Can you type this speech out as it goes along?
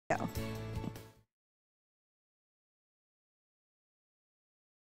Go.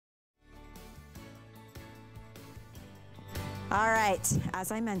 All right,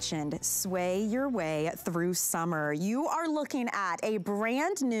 as I mentioned, sway your way through summer. You are looking at a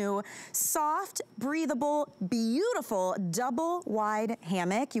brand new, soft, breathable, beautiful, double wide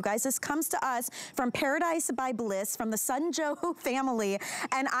hammock. You guys, this comes to us from Paradise by Bliss, from the Sunjo family.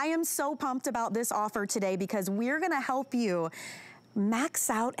 And I am so pumped about this offer today because we're gonna help you max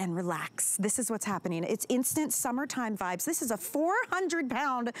out and relax. This is what's happening. It's instant summertime vibes. This is a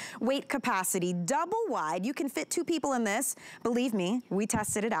 400-pound weight capacity, double wide. You can fit 2 people in this. Believe me, we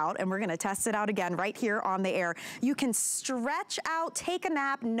tested it out, and we're gonna test it out again right here on the air. You can stretch out, take a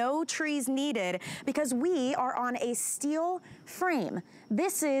nap, no trees needed, because we are on a steel frame.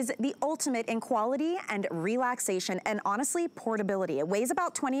 This is the ultimate in quality and relaxation, and honestly, portability. It weighs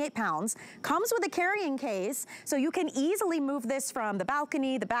about 28 pounds, comes with a carrying case, so you can easily move this from the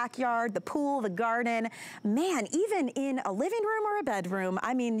balcony, the backyard, the pool, the garden. Man, even in a living room or a bedroom,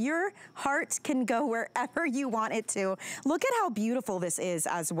 I mean, your heart can go wherever you want it to. Look at how beautiful this is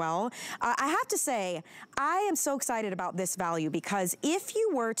as well. I have to say, I am so excited about this value because if you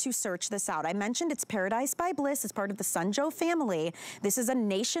were to search this out, I mentioned it's Paradise by Bliss, it's part of the Sunjo family. This is a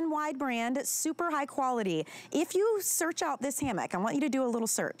nationwide brand, super high quality. If you search out this hammock, I want you to do a little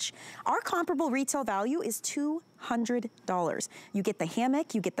search. Our comparable retail value is $200. You get the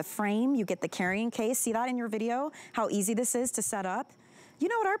hammock, you get the frame, you get the carrying case. See that in your video, how easy this is to set up? You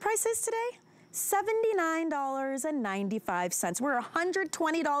know what our price is today? $79.95. We're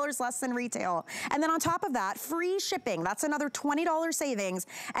 $120 less than retail. And then on top of that, free shipping. That's another $20 savings.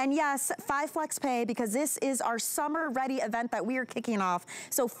 And yes, 5 flex pay, because this is our summer ready event that we are kicking off.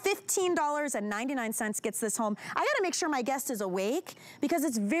 So $15.99 gets this home. I gotta make sure my guest is awake because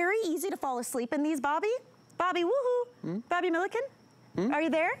it's very easy to fall asleep in these, Bobby. Bobby, woohoo. Bobby Milliken? Are you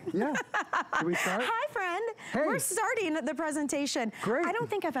there? Yeah. Can we start? Hi, friend. Hey. We're starting the presentation. Great. I don't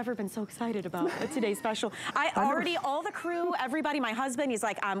think I've ever been so excited about today's special. All the crew, everybody, my husband, he's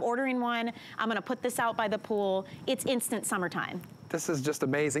like, I'm ordering one. I'm going to put this out by the pool. It's instant summertime. This is just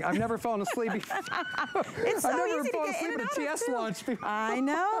amazing. I've never fallen asleep before. It's so I've never easy to fallen get asleep in and at a out of TS too. launch before. I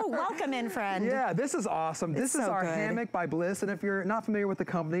know. Welcome in, friend. Yeah, this is awesome. This is so our good. hammock by Bliss. And if you're not familiar with the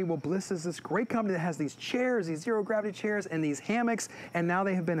company, well, Bliss is this great company that has these chairs, these zero gravity chairs, and these hammocks. And now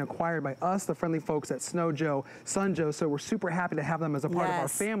they have been acquired by us, the friendly folks at Sunjo. So we're super happy to have them as a part of our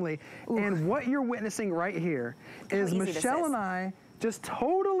family. Ooh. And what you're witnessing right here is Michelle and I just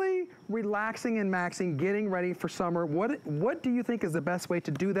totally relaxing and maxing, getting ready for summer. What do you think is the best way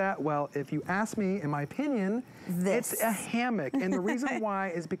to do that? Well, if you ask me, in my opinion, it's a hammock. And the reason why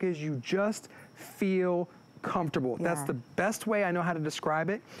is because you just feel comfortable. Yeah. That's the best way I know how to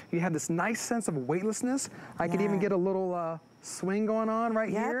describe it. You have this nice sense of weightlessness. I could even get a little swing going on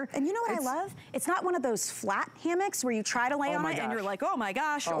right here. And you know what I love? It's not one of those flat hammocks where you try to lay on it and you're like, oh my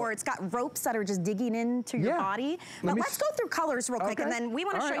gosh, or it's got ropes that are just digging into your body. But let's go through colors real quick, and then we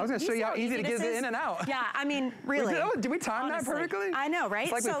want to show you. I was going to show you how easy to get it in and out. Yeah, I mean, really. Did we time that perfectly? I know,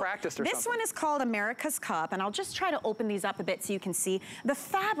 right? It's like we practiced or something. This one is called America's Cup, and I'll just try to open these up a bit so you can see. The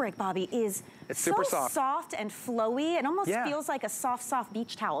fabric, Bobby, is super soft and flowy. It almost feels like a soft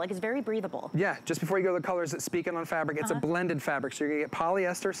beach towel. Like it's very breathable. Yeah, just before you go to the colors, speaking on fabric, it's a blended fabric. So you're going to get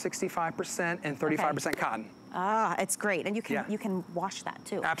polyester 65% and 35% cotton. Ah, it's great. And you can wash that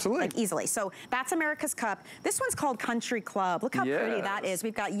too. Absolutely. Like easily. So that's America's Cup. This one's called Country Club. Look how pretty that is.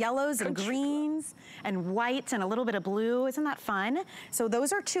 We've got yellows and greens and white and a little bit of blue. Isn't that fun? So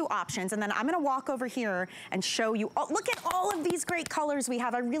those are 2 options. And then I'm gonna walk over here and show you, look at all of these great colors we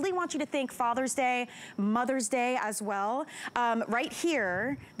have. I really want you to think Father's Day, Mother's Day as well. Right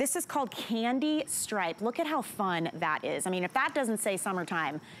here, this is called Candy Stripe. Look at how fun that is. I mean, if that doesn't say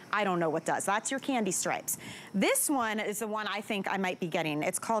summertime, I don't know what does. That's your candy stripes. This one is the one I think I might be getting.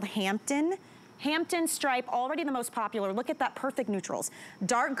 It's called Hampton. Hampton Stripe, already the most popular. Look at that, perfect neutrals.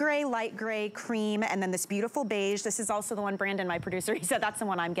 Dark gray, light gray, cream, and then this beautiful beige. This is also the one Brandon, my producer, he said that's the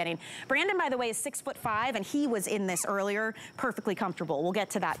one I'm getting. Brandon, by the way, is 6'5", and he was in this earlier, perfectly comfortable. We'll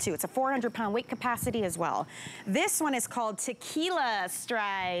get to that too. It's a 400-pound weight capacity as well. This one is called Tequila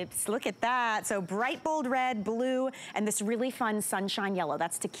Stripes. Look at that. So bright, bold red, blue, and this really fun sunshine yellow.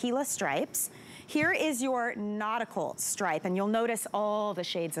 That's Tequila Stripes. Here is your nautical stripe, and you'll notice all the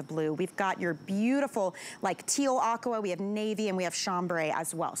shades of blue. We've got your beautiful, like teal aqua, we have navy, and we have chambray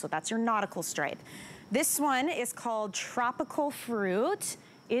as well. So that's your nautical stripe. This one is called Tropical Fruit.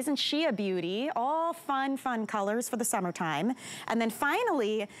 Isn't she a beauty? All fun, fun colors for the summertime. And then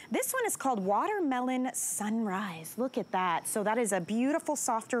finally, this one is called Watermelon Sunrise. Look at that. So that is a beautiful,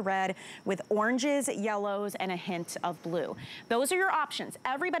 softer red with oranges, yellows, and a hint of blue. Those are your options.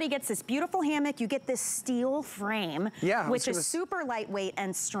 Everybody gets this beautiful hammock. You get this steel frame, which is super lightweight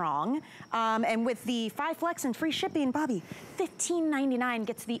and strong. And with the 5 flex and free shipping, Bobby, $15.99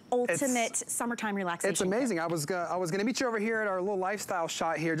 gets the ultimate summertime relaxation. It's amazing. I was gonna meet you over here at our little lifestyle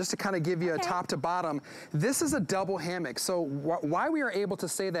shot here just to kind of give you a top to bottom. This is a double hammock. So why we are able to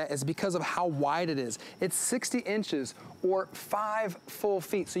say that is because of how wide it is. It's 60 inches or 5 full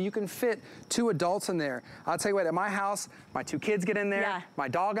feet. So you can fit 2 adults in there. I'll tell you what, at my house, my 2 kids get in there, my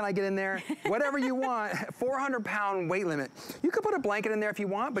dog and I get in there, whatever you want, 400-pound weight limit. You could put a blanket in there if you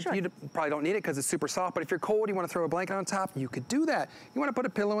want, but you probably don't need it because it's super soft. But if you're cold, you want to throw a blanket on top, you could do that. You want to put a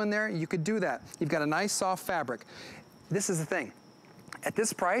pillow in there, you could do that. You've got a nice soft fabric. This is the thing. At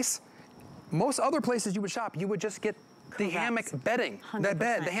this price, most other places you would shop, you would just get the hammock bedding, that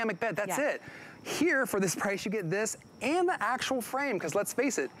bed, the hammock bed, that's it. Here, for this price, you get this and the actual frame, because let's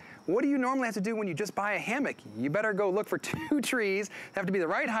face it, what do you normally have to do when you just buy a hammock? You better go look for 2 trees, they have to be the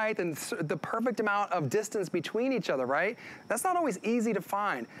right height and the perfect amount of distance between each other, right? That's not always easy to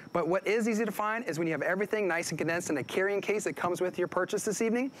find, but what is easy to find is when you have everything nice and condensed in a carrying case that comes with your purchase this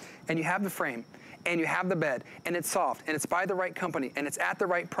evening, and you have the frame, and you have the bed, and it's soft, and it's by the right company, and it's at the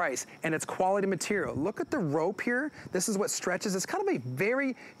right price, and it's quality material. Look at the rope here. This is what stretches. It's kind of a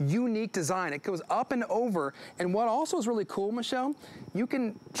very unique design. It goes up and over, and what also is really cool, Michelle, you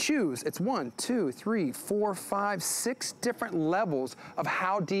can choose. It's 1, 2, 3, 4, 5, 6 different levels of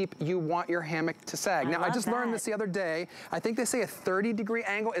how deep you want your hammock to sag. Now, I just learned this the other day. I think they say a 30-degree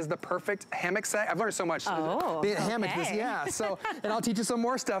angle is the perfect hammock sag. I've learned so much. The hammock, so, and I'll teach you some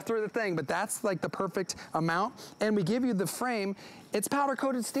more stuff through the thing, but that's like the perfect amount. And we give you the frame. It's powder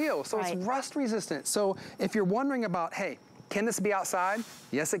coated steel, so it's rust resistant. So if you're wondering about, hey, can this be outside?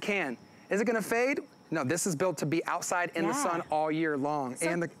 Yes, it can. Is it gonna fade? No, this is built to be outside in the sun all year long. So,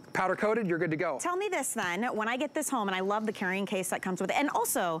 and the powder coated, you're good to go. Tell me this then, when I get this home, and I love the carrying case that comes with it, and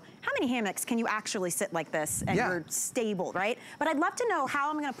also, how many hammocks can you actually sit like this and you're stable, right? But I'd love to know how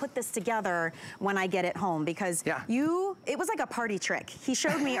I'm gonna put this together when I get it home, because it was like a party trick. He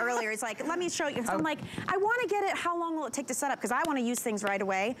showed me earlier, he's like, let me show you. So I'm like, I wanna get it, how long will it take to set up? Because I wanna use things right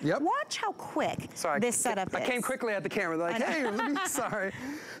away. Watch how quick this setup is. I came quickly at the camera, like, hey, let me, sorry.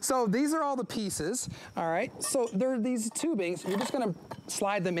 So these are all the pieces. All right, so there are these tubings. You're just gonna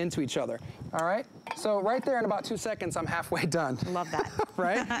slide them into each other. All right, so right there in about 2 seconds, I'm halfway done. Love that.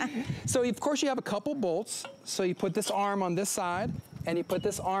 Right? So of course you have a couple bolts. So you put this arm on this side and you put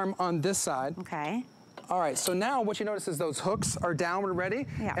this arm on this side. Okay. All right, so now what you notice is those hooks are downward ready.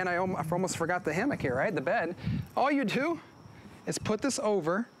 And I almost forgot the hammock here, right? The bed. All you do is put this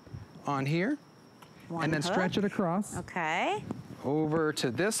over on here and then stretch it across. Okay. Over to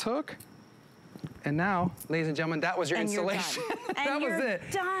this hook. And now, ladies and gentlemen, that was your installation. That was it.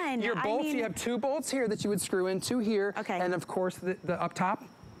 Done. Your bolts, you have 2 bolts here that you would screw in, 2 here, and of course the up top,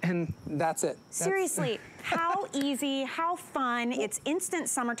 and that's it. Seriously, how easy, how fun. It's instant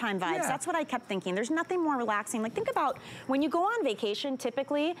summertime vibes. That's what I kept thinking. There's nothing more relaxing. Like, think about when you go on vacation,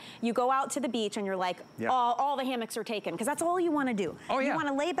 typically, you go out to the beach and you're like, all the hammocks are taken, because that's all you want to do. You want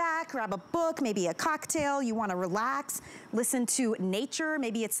to lay back, grab a book, maybe a cocktail, you want to relax, listen to nature,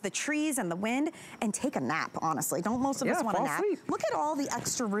 maybe it's the trees and the wind, and take a nap, honestly. Don't most of us want to nap? Look at all the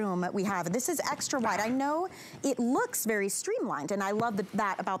extra room that we have. This is extra wide. I know it looks very streamlined, and I love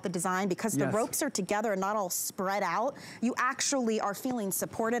that about the design, because the ropes are together and not all spread out. You actually are feeling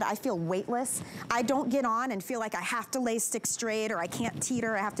supported. I feel weightless. I don't get on and feel like I have to lay stick straight or I can't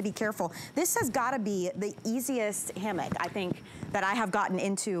teeter. I have to be careful. This has got to be the easiest hammock, I think, that I have gotten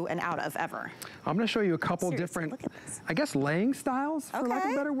into and out of ever. I'm going to show you a couple different, I guess, laying styles, for lack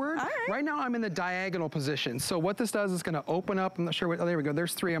of a better word. Right now I'm in the diagonal position. So what this does is going to open up. I'm not sure what, oh, there we go.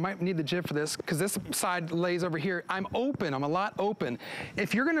 There's 3. I might need the jib for this, because this side lays over here. I'm open. I'm a lot open.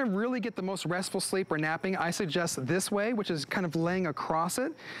 If you're going to really get the most restful sleep or napping, I suggest this way, which is kind of laying across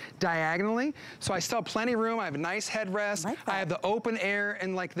it diagonally. So I still have plenty of room. I have a nice headrest. I have the open air,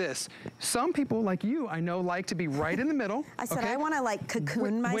 and like this. Some people, like you, I know, like to be right in the middle. I said, I want to like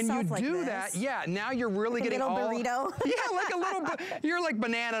cocoon myself like this. When you do that, now you're really getting all... burrito. Like a little, you're like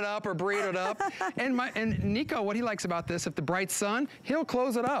bananaed up or burritoed up. And Nico, what he likes about this, if the bright sun, he'll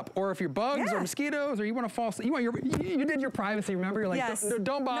close it up. Or if you're bugs or mosquitoes, or you want to fall asleep, you did your privacy, remember? You're like,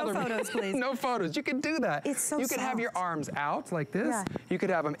 don't bother me. No photos, please. No photos. You can do that. It's so soft. You can have your arms out like this. You could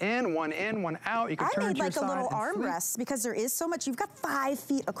have them in, one out. You can turn to your side. I made like a little armrest, because there is so much. You've got 5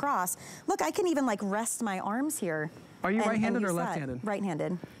 feet across. Look, I can even like rest my arms here. Are you right-handed or left-handed?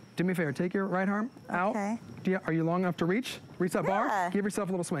 Right-handed. Do me a favor, take your right arm out. Okay. Are you long enough to reach? Reach that bar, give yourself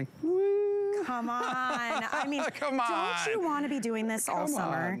a little swing. Woo. Come on. I mean, Come on. Don't you want to be doing this all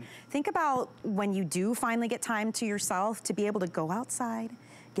summer? Think about when you do finally get time to yourself to be able to go outside,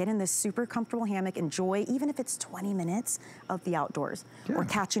 get in this super comfortable hammock, enjoy, even if it's 20 minutes of the outdoors, or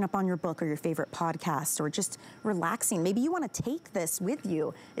catching up on your book or your favorite podcast, or just relaxing. Maybe you want to take this with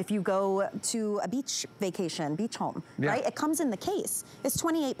you if you go to a beach vacation, beach home, right? It comes in the case. It's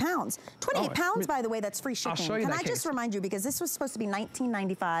 28 pounds. 28 pounds, by the way, that's free shipping. I'll show you Can I just remind you, because this was supposed to be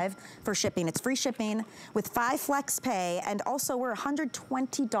 $19.95 for shipping. It's free shipping with 5 flex pay, and also we're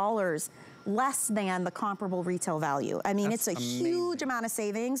 $120 less than the comparable retail value. I mean, it's a huge amount of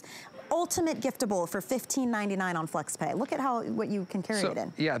savings. Ultimate giftable for $15.99 on FlexPay. Look at what you can carry it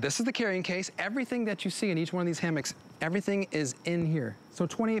in. Yeah, this is the carrying case. Everything that you see in each one of these hammocks, everything is in here. So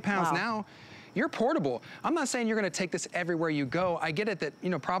 28 pounds now. You're portable. I'm not saying you're gonna take this everywhere you go. I get it that, you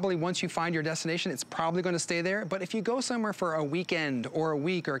know, probably once you find your destination, it's probably gonna stay there. But if you go somewhere for a weekend or a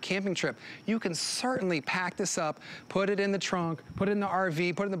week or a camping trip, you can certainly pack this up, put it in the trunk, put it in the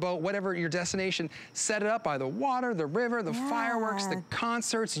RV, put it in the boat, whatever your destination, set it up by the water, the river, the fireworks, the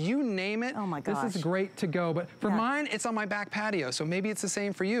concerts, you name it. Oh my gosh. This is great to go. But for mine, it's on my back patio. So maybe it's the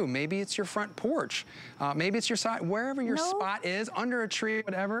same for you. Maybe it's your front porch. Maybe it's your side, wherever your spot is, under a tree,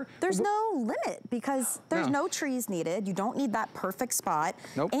 whatever. There's no limit, because there's no trees needed. You don't need that perfect spot.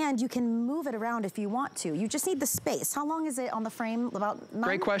 And you can move it around if you want to. You just need the space. How long is it on the frame? About 9?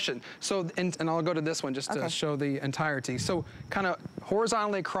 Great question. So, and I'll go to this one just to show the entirety. So kind of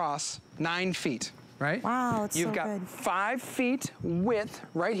horizontally across 9 feet, right? Wow, it's You've so got good. 5 feet width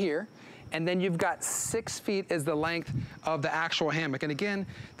right here. And then you've got 6 feet is the length of the actual hammock. And again,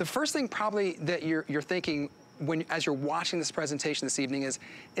 the first thing probably that you're thinking as you're watching this presentation this evening is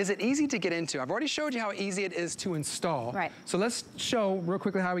it easy to get into? I've already showed you how easy it is to install. Right. So let's show real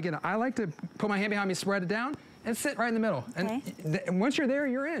quickly how we get it. I like to put my hand behind me, spread it down, and sit right in the middle. And once you're there,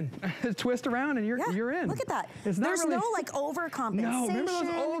 you're in. Twist around and you're in. Look at that. It's not There's really, no like overcompensation. No, remember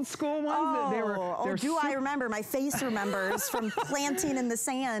those old school ones? I remember? My face remembers from planting in the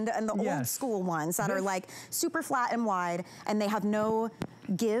sand, and the old school ones that are like super flat and wide, and they have no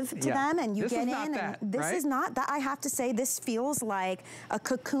give to them, and you get in, and this is not that. I have to say, this feels like a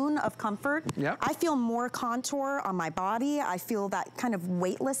cocoon of comfort. I feel more contour on my body. I feel that kind of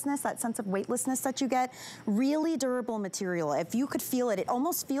weightlessness, that sense of weightlessness that you get. Really durable material. If you could feel it, it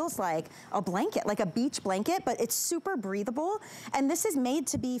almost feels like a blanket, like a beach blanket, but it's super breathable. And this is made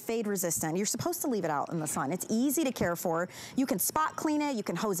to be fade resistant. You're supposed to leave it out in the sun. It's easy to care for. You can spot clean it, you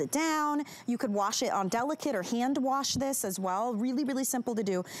can hose it down, you could wash it on delicate or hand wash this as well. Really, really simple to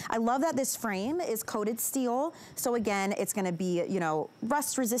do. I love that this frame is coated steel. So again, it's gonna be, you know,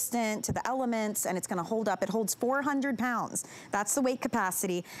 rust resistant to the elements, and it's gonna hold up. It holds 400 pounds. That's the weight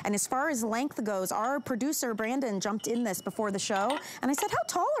capacity. And as far as length goes, our producer, Brandon, jumped in this before the show, and I said, how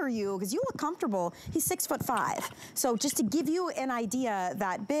tall are you? Because you look comfortable. He's 6'5". So just to give you an idea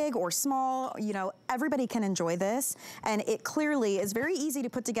that big or small, you know, everybody can enjoy this. And it clearly is very easy to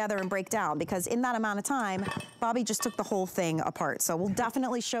put together and break down, because in that amount of time, Bobby just took the whole thing apart. So we'll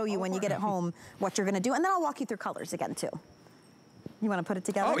definitely show you when you get it home what you're gonna do. And then I'll walk you through colors again too. You want to put it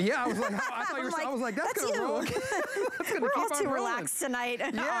together? Oh yeah, I was like, I thought you were. I was like, that's gonna roll. That's gonna We're all keep too on rolling. relaxed tonight,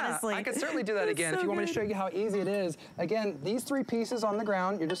 honestly. I could certainly do that again. If you want me to show you how easy it is. Again, these 3 pieces on the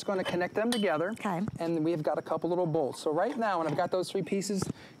ground, you're just going to connect them together. Okay. And we've got a couple little bolts. So right now, when I've got those 3 pieces,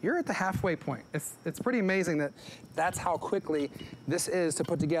 you're at the halfway point. It's pretty amazing that that's how quickly this is to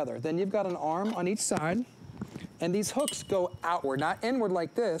put together. Then you've got an arm on each side, and these hooks go outward, not inward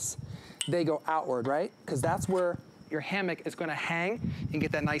like this. They go outward, right? Because that's where your hammock is going to hang and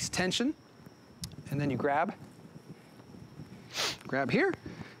get that nice tension. And then you grab here,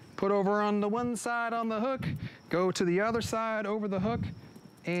 put over on the one side on the hook, go to the other side over the hook,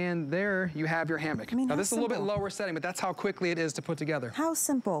 and there you have your hammock. Now this is a little bit lower setting, but that's how quickly it is to put together. How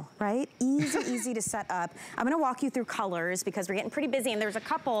simple, right? Easy, easy to set up. I'm gonna walk you through colors because we're getting pretty busy, and there's a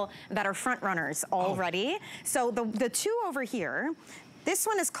couple that are front runners already. So the 2 over here, this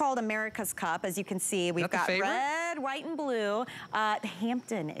one is called America's Cup. As you can see, we've got red, white, and blue.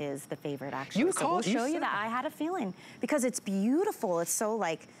 Hampton is the favorite, actually. So we'll show you that. I had a feeling because it's beautiful. It's so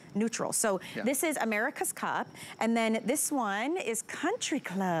like neutral. So this is America's Cup, and then this one is Country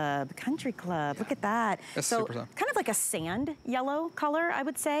Club. Country Club. Look at that. That's so super kind of like a sand yellow color, I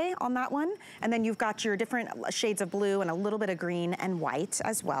would say, on that one. And then you've got your different shades of blue and a little bit of green and white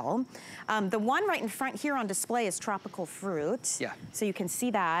as well. The one right in front here on display is Tropical Fruit. Yeah. So you can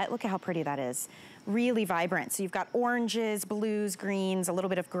see that. Look at how pretty that is. Really vibrant. So you've got oranges, blues, greens, a little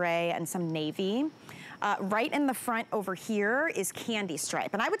bit of gray, and some navy. Right in the front over here is candy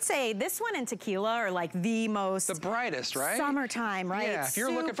stripe. And I would say this one and tequila are like the brightest, right? Summertime, right? Yeah, if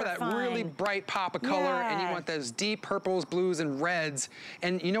you're looking for that really bright pop of color and you want those deep purples, blues, and reds.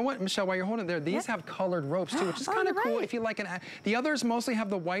 And you know what, Michelle, while you're holding it there, these have colored ropes too, which is kind of cool if you like the others mostly have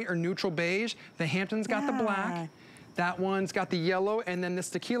the white or neutral beige. The Hampton's got the black. That one's got the yellow, and then this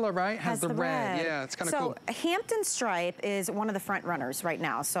tequila, right, has the red. Yeah, it's kind of cool. So Hampton Stripe is one of the front runners right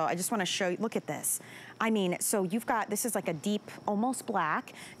now. So I just want to show you, look at this. I mean, so you've got, this is like a deep, almost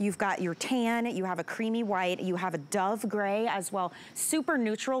black. You've got your tan, you have a creamy white, you have a dove gray as well. Super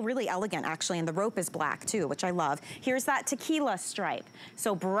neutral, really elegant actually, and the rope is black too, which I love. Here's that tequila stripe.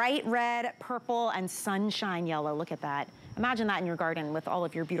 So bright red, purple, and sunshine yellow, look at that. Imagine that in your garden with all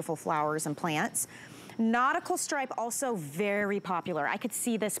of your beautiful flowers and plants. Nautical stripe, also very popular. I could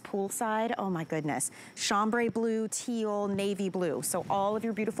see this poolside, oh my goodness. Chambray blue, teal, navy blue. So all of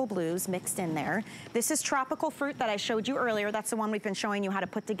your beautiful blues mixed in there. This is tropical fruit that I showed you earlier. That's the one we've been showing you how to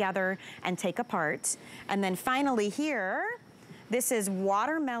put together and take apart. And then finally here, this is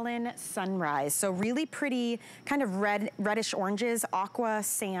watermelon sunrise. So really pretty, kind of reddish oranges, aqua,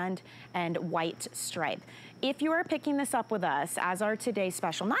 sand, and white stripe. If you are picking this up with us as our Today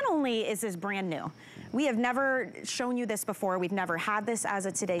Special, not only is this brand new, we have never shown you this before, we've never had this as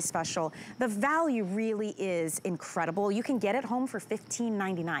a Today Special. The value really is incredible. You can get it home for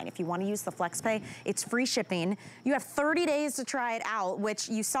 $15.99. If you want to use the FlexPay, it's free shipping. You have 30 days to try it out, which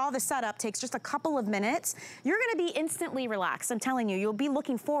you saw the setup takes just a couple of minutes. You're gonna be instantly relaxed. I'm telling you, you'll be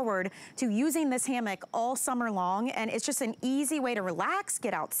looking forward to using this hammock all summer long, and it's just an easy way to relax,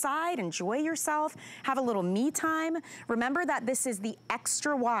 get outside, enjoy yourself, have a little me time. Remember that this is the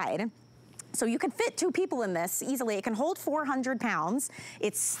extra wide. So you can fit 2 people in this easily. It can hold 400 pounds.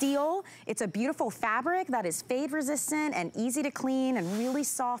 It's steel. It's a beautiful fabric that is fade resistant and easy to clean and really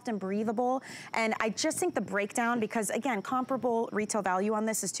soft and breathable. And I just think the breakdown, because again, comparable retail value on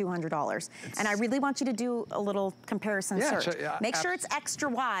this is $200. And I really want you to do a little comparison search. Make sure it's extra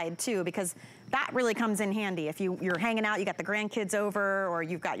wide too, because that really comes in handy if you're hanging out, you got the grandkids over, or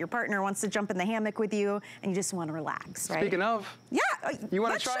you've got your partner wants to jump in the hammock with you, and you just want to relax, right? Speaking of, you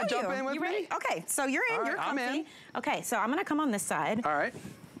want to try and jump in with me? Okay, so you're in, you're comfy. I'm in. Okay, so I'm gonna come on this side. All right.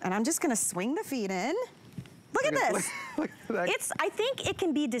 And I'm just gonna swing the feet in. Look at this. Look at that. I think it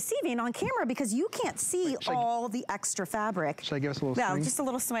can be deceiving on camera because you can't see all the extra fabric. Should I give us a little swing? No, just a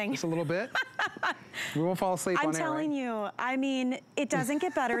little swing. Just a little bit? We won't fall asleep on air, I'm telling you, I mean, it doesn't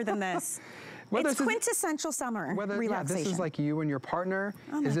get better than this. It's quintessential summer relaxation. This is like you and your partner.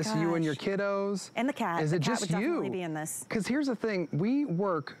 Is this you and your kiddos? And the cat. Is it just would definitely be in this. Because here's the thing, we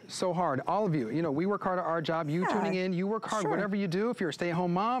work so hard, all of you. You know, we work hard at our job. You tuning in, you work hard. Whatever you do, if you're a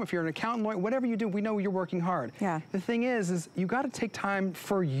stay-at-home mom, if you're an accountant, whatever you do, we know you're working hard. The thing is you got to take time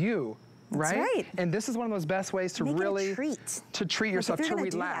for you. That's right. And this is one of those best ways to really treat yourself, to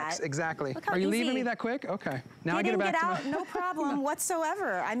relax. Exactly. Are you leaving me that quick? Okay. Now I get it back to no problem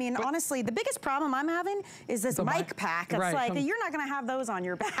whatsoever. I mean, honestly, the biggest problem I'm having is this mic pack. It's like you're not going to have those on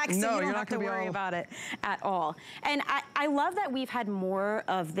your back, so you don't have to worry about it at all. And I love that we've had more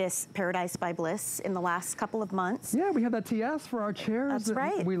of this Paradise by Bliss in the last couple of months. Yeah, we have that TS for our chairs. That's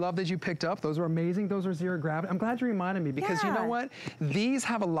right. We love that you picked up. Those are amazing. Those are zero gravity. I'm glad you reminded me because you know what? These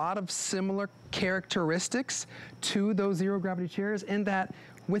have a lot of similar characteristics to those zero gravity chairs in that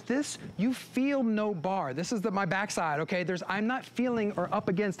with this, you feel no bar. This is my backside, okay? I'm not feeling or up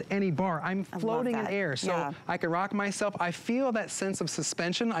against any bar. I'm floating in air, so I can rock myself. I feel that sense of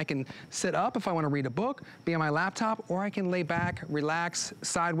suspension. I can sit up if I want to read a book, be on my laptop, or I can lay back, relax,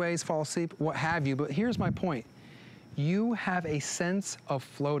 sideways, fall asleep, what have you. But here's my point. You have a sense of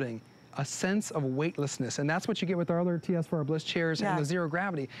floating, a sense of weightlessness, and that's what you get with our other TS for our Bliss chairs and the zero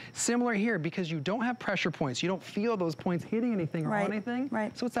gravity. Similar here, because you don't have pressure points. You don't feel those points hitting anything or on anything.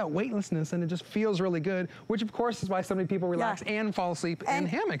 So it's that weightlessness, and it just feels really good, which of course is why so many people relax and fall asleep in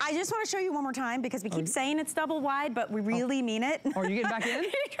hammocks. I just want to show you one more time because we keep saying it's double wide, but we really mean it. Oh, are you getting back in?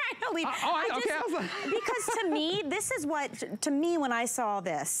 You're trying to leave. Because to me, this is what, to me, when I saw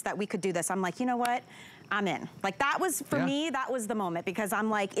this, that we could do this, I'm like, you know what? I'm in. Like that was, for me, that was the moment because I'm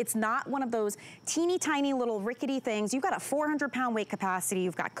like, it's not one of those teeny tiny little rickety things. You've got a 400-pound weight capacity.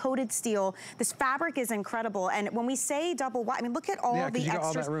 You've got coated steel. This fabric is incredible. And when we say double wide, I mean, look at all the extras.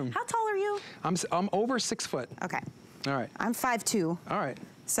 All that room. How tall are you? I'm over 6 foot. Okay. All right. I'm 5'2". All right.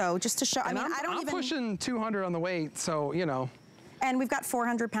 So just to show, and I mean, I'm pushing 200 on the weight, so, you know. And we've got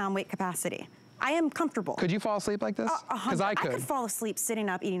 400-pound weight capacity. I am comfortable. Could you fall asleep like this? Because I could. I could fall asleep sitting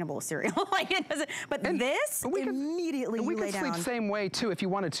up eating a bowl of cereal. Like it doesn't, but this, immediately you lay down. We could sleep same way too if you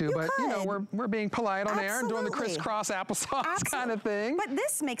wanted to, but you know, we're being polite on air and doing the crisscross applesauce kind of thing. But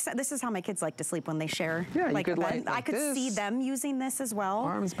this makes sense. This is how my kids like to sleep when they share. Yeah, like you could I could see them using this as well.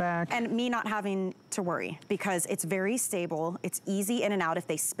 Arms back. And me not having to worry because it's very stable. It's easy in and out. If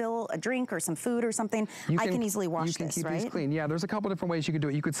they spill a drink or some food or something, I can easily wash this, right? You can keep these clean. Yeah, there's a couple different ways you could do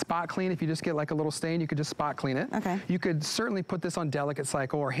it. You could spot clean. If you just get like a little stain, you could just spot clean it. Okay. You could certainly put this on delicate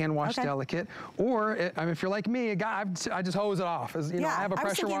cycle or hand wash delicate. Or I mean, if you're like me, a guy, I just hose it off. As, you know, I have a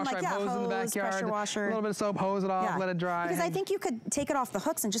pressure washer. I hose in the backyard. A little bit of soap, hose it off, let it dry. Because I think you could take it off the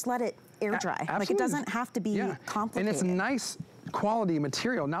hooks and just let it air dry. Absolutely. Like it doesn't have to be complicated. And it's nice quality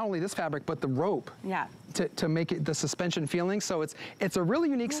material, not only this fabric, but the rope. Yeah. To make it the suspension feeling. So it's a really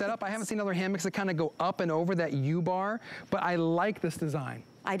unique setup. I haven't seen other hammocks that kind of go up and over that U-bar, but I like this design.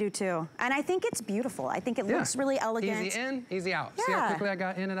 I do too. And I think it's beautiful. I think it looks really elegant. Easy in, easy out. See how quickly I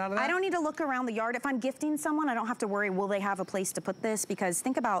got in and out of that? I don't need to look around the yard. If I'm gifting someone, I don't have to worry, will they have a place to put this? Because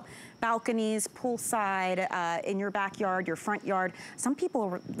think about balconies, poolside, in your backyard, your front yard. Some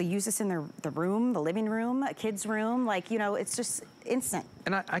people, they use this in the room, the living room, a kid's room. Like, you know, it's just instant.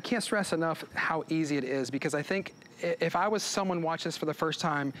 And I can't stress enough how easy it is, because I think if I was someone watching this for the first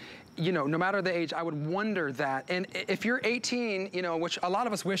time, you know, no matter the age, I would wonder that. And if you're 18, you know, which a lot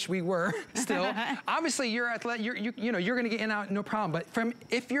of us wish we were still, obviously you're athletic, you know, you're gonna get in and out, no problem. But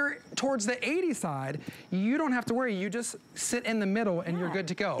if you're towards the 80 side, you don't have to worry. You just sit in the middle and you're good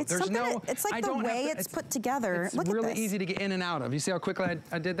to go. It's it's like the way it's put together. It's really easy to get in and out of. You see how quickly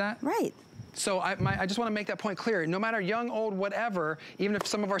I did that? Right. So I just want to make that point clear. No matter young, old, whatever, even if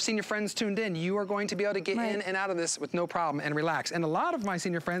some of our senior friends tuned in, you are going to be able to get in and out of this with no problem and relax. And a lot of my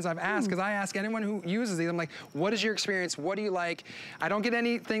senior friends I've asked, because I ask anyone who uses these, I'm like, what is your experience? What do you like? I don't get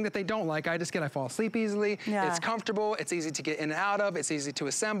anything that they don't like. I fall asleep easily. It's comfortable. It's easy to get in and out of. It's easy to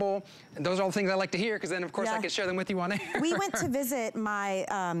assemble. And those are all the things I like to hear, because then, of course, I can share them with you on air. We went to visit my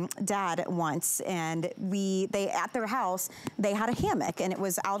dad once, and at their house, they had a hammock, and it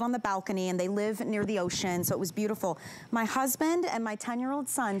was out on the balcony, and they live near the ocean, so it was beautiful. My husband and my 10-year-old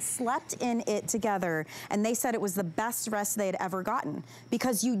son slept in it together, and they said it was the best rest they had ever gotten,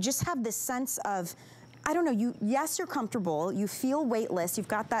 because you just have this sense of, I don't know, yes, you're comfortable, you feel weightless, you've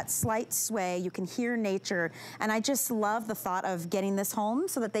got that slight sway, you can hear nature, and I just love the thought of getting this home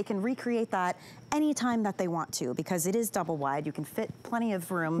so that they can recreate that anytime that they want to, because it is double wide, you can fit plenty of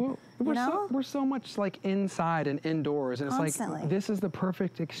room. We're so much like inside and indoors, and it's like, this is the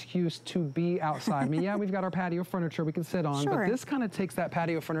perfect excuse to be outside. I mean, yeah, we've got our patio furniture we can sit on, but this kind of takes that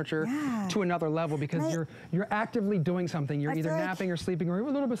patio furniture to another level, because you're actively doing something. You're either napping or sleeping, or even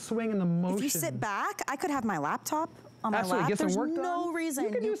a little bit swinging the motion. If you sit back, I could have my laptop on my lap. Get some work done. No reason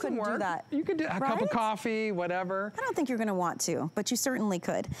you couldn't do that. You could do a cup of coffee, whatever. I don't think you're going to want to, but you certainly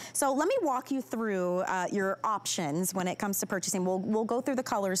could. So let me walk you through your options when it comes to purchasing. We'll go through the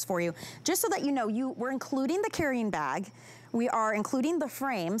colors for you, just so that you know we're including the carrying bag. We are including the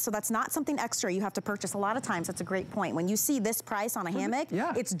frame, so that's not something extra you have to purchase. A lot of times, that's a great point. When you see this price on a hammock,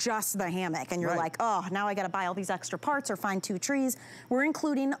 it's just the hammock, and you're like, oh, now I gotta buy all these extra parts or find 2 trees. We're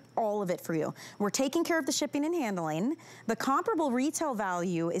including all of it for you. We're taking care of the shipping and handling. The comparable retail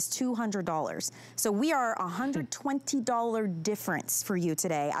value is $200. So we are $120 difference for you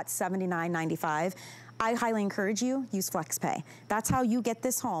today at $79.95. I highly encourage you, use FlexPay. That's how you get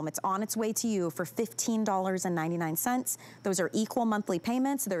this home. It's on its way to you for $15.99. Those are equal monthly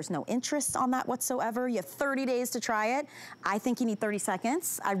payments. There's no interest on that whatsoever. You have 30 days to try it. I think you need 30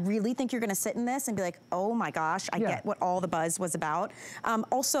 seconds. I really think you're gonna sit in this and be like, oh my gosh, I get what all the buzz was about.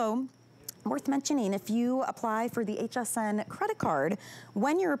 Also, worth mentioning, if you apply for the HSN credit card,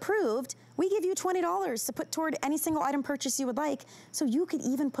 when you're approved, we give you $20 to put toward any single item purchase you would like, so you could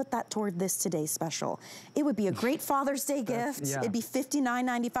even put that toward this today's special. It would be a great Father's Day gift. It'd be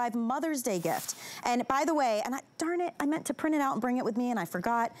 $59.95 Mother's Day gift. And by the way, and darn it, I meant to print it out and bring it with me and I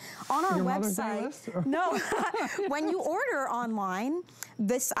forgot. On our website, no, when you order online,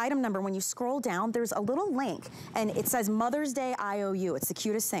 this item number, when you scroll down, there's a little link and it says Mother's Day IOU. It's the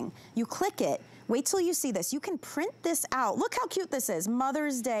cutest thing. You click it. Wait till you see this. You can print this out. Look how cute this is.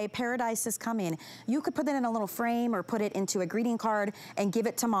 Mother's Day, Paradise is coming. You could put it in a little frame or put it into a greeting card and give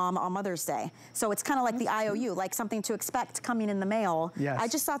it to mom on Mother's Day. So it's kind of like the IOU, like something to expect coming in the mail. I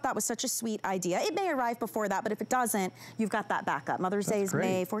just thought that was such a sweet idea. It may arrive before that, but if it doesn't, you've got that backup. Mother's Day is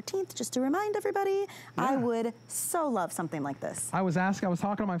May 14th, just to remind everybody. I would so love something like this. I was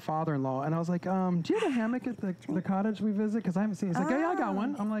talking to my father-in-law, and I was like, do you have a hammock at the cottage we visit? Because I haven't seen it. He's like, yeah, I got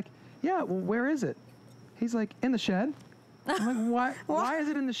one. I'm like, yeah, well, where is it? He's like, in the shed. I'm like, why is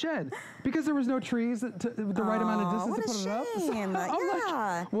it in the shed? Because there was no trees the right amount of distance to put it up. So I'm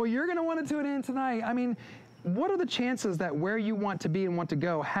like, well, you're gonna want to tune in tonight. I mean, what are the chances that where you want to be and want to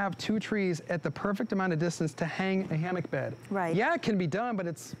go have 2 trees at the perfect amount of distance to hang a hammock bed? Right. Yeah, it can be done, but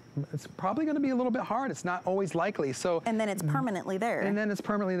it's probably going to be a little bit hard. It's not always likely. So. And then it's permanently there. And then it's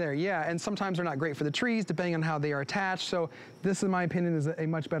permanently there, yeah. And sometimes they're not great for the trees, depending on how they are attached. So this, in my opinion, is a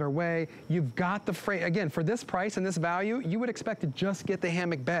much better way. You've got the frame. Again, for this price and this value, you would expect to just get the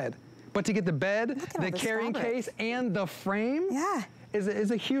hammock bed. But to get the bed, the carrying case, and the frame. Yeah.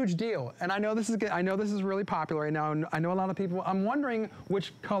 Is a huge deal, and I know this is good. I know this is really popular right now. I know a lot of people. I'm wondering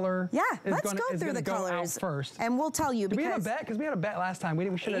which color. Yeah, let's go through the colors first, and we'll tell you. We had a bet because we had a bet last time. We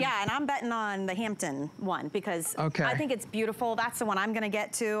should have. Yeah, and I'm betting on the Hampton one because I think it's beautiful. That's the one I'm going to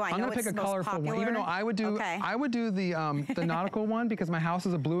get to. I'm going to pick a colorful one, even though I would do the nautical one because my house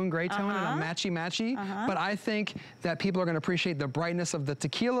is a blue and gray tone and a matchy. But I think that people are going to appreciate the brightness of the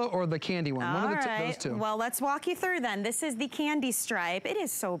tequila or the candy one. One of those two. Well, let's walk you through then. This is the candy stripe. It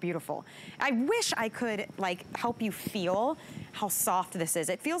is so beautiful. I wish I could help you feel how soft this is.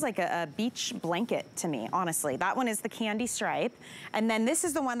 It feels like a beach blanket to me, honestly. That one is the candy stripe. And then this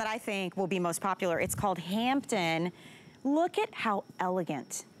is the one that I think will be most popular. It's called Hampton. Look at how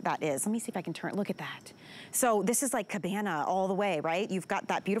elegant that is. Let me see if I can turn, look at that. So this is like cabana all the way, right? You've got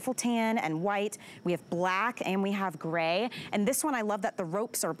that beautiful tan and white. We have black and we have gray. And this one, I love that the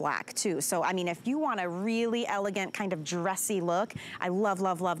ropes are black too. So, I mean, if you want a really elegant kind of dressy look, I love,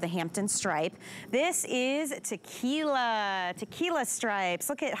 love, love the Hampton stripe. This is tequila stripes.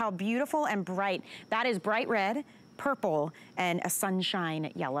 Look at how beautiful and bright. That is bright red, purple, and a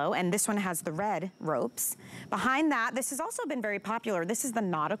sunshine yellow, and this one has the red ropes. Behind that, this has also been very popular. This is the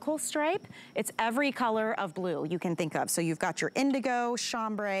nautical stripe. It's every color of blue you can think of. So you've got your indigo,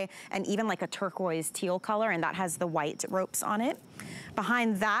 chambray, and even like a turquoise teal color, and that has the white ropes on it.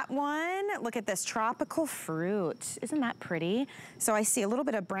 Behind that one, look at this tropical fruit. Isn't that pretty? So I see a little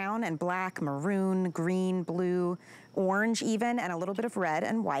bit of brown and black, maroon, green, blue, orange even, and a little bit of red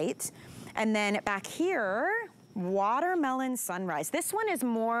and white. And then back here, watermelon sunrise. This one is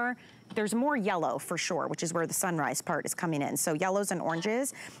more, there's more yellow for sure, which is where the sunrise part is coming in. So yellows and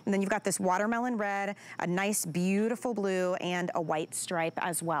oranges. And then you've got this watermelon red, a nice beautiful blue, and a white stripe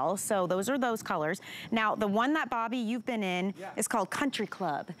as well. So those are those colors. Now, the one that, Bobby, you've been in is called Country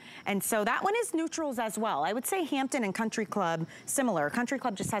Club. And so that one is neutrals as well. I would say Hampton and Country Club, similar. Country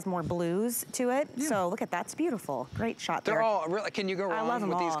Club just has more blues to it. Yeah. So look at that, it's beautiful. Great shot there. They're all, really, can you go wrong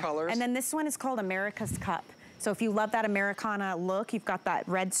with these colors? And then this one is called America's Cup. So if you love that Americana look, you've got that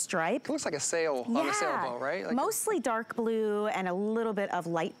red stripe. It looks like a sail on a sailboat, right? Like mostly dark blue and a little bit of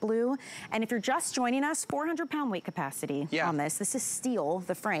light blue. And if you're just joining us, 400-pound weight capacity on this. This is steel,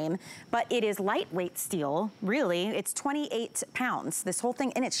 the frame, but it is lightweight steel, really. It's 28 pounds, this whole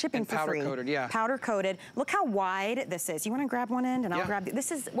thing, and it's shipping for free. Powder coated, Powder coated. Look how wide this is. You wanna grab one end and I'll grab the,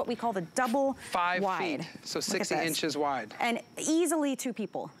 this is what we call the double 5 wide. feet, so 60 inches wide. And easily 2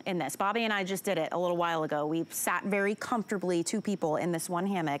 people in this. Bobby and I just did it a little while ago. We sat very comfortably 2 people in this one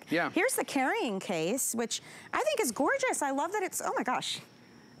hammock. Yeah. Here's the carrying case, which I think is gorgeous. I love that it's, oh my gosh.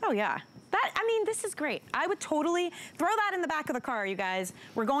 Oh yeah. That, I mean, this is great. I would totally throw that in the back of the car, you guys.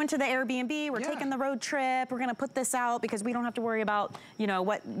 We're going to the Airbnb, we're taking the road trip, we're gonna put this out because we don't have to worry about, you know,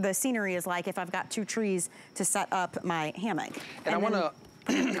 what the scenery is like if I've got 2 trees to set up my hammock. And I wanna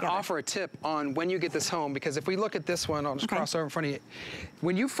offer a tip on when you get this home, because if we look at this one, I'll just cross over in front of you.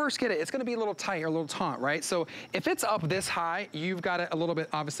 When you first get it, it's gonna be a little tight or a little taut, right? So if it's up this high, you've got it a little bit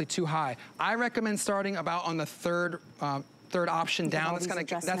obviously too high. I recommend starting about on the third option down.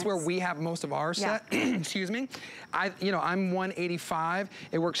 That's where we have most of our set. Excuse me. I'm 185.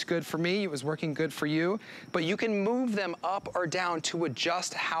 It works good for me. It was working good for you. But you can move them up or down to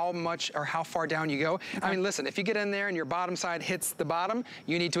adjust how much or how far down you go. I mean, listen, if you get in there and your bottom side hits the bottom,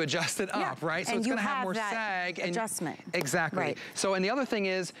 you need to adjust it up, right? So it's going to have more sag and adjustment. Exactly. Right. So, and the other thing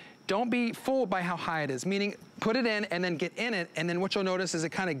is, don't be fooled by how high it is, meaning put it in and then get in it, and then what you'll notice is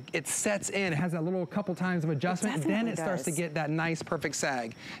it sets in. It has that little couple times of adjustment, and then it starts to get that nice, perfect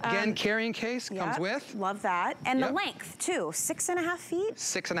sag. Again, carrying case comes with. Love that. And the length, too, 6.5 feet?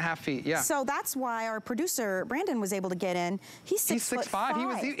 6.5 feet, yeah. So that's why our producer, Brandon, was able to get in. He's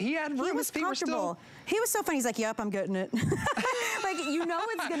 6'5". He had room. He was comfortable. He was so funny. He's like, yep, I'm getting it. Like, you know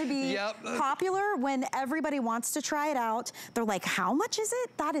it's going to be popular when everybody wants to try it out. They're like, how much is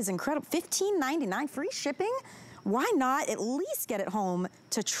it? That is incredible. $15.99, free shipping? Why not at least get it home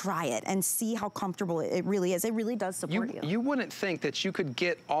to try it and see how comfortable it really is? It really does support you. You wouldn't think that you could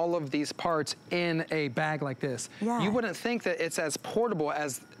get all of these parts in a bag like this. Yeah. You wouldn't think that it's as portable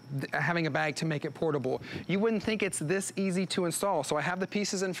as having a bag to make it portable. You wouldn't think it's this easy to install. So I have the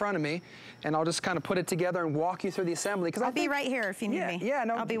pieces in front of me, and I'll just kind of put it together and walk you through the assembly. I'll be right here if you need me. Yeah,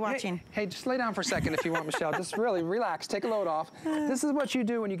 no, I'll be watching. Hey, just lay down for a second if you want, Michelle. Just really relax, take a load off. This is what you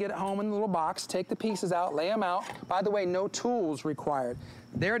do when you get it home in the little box. Take the pieces out, lay them out. By the way, no tools required.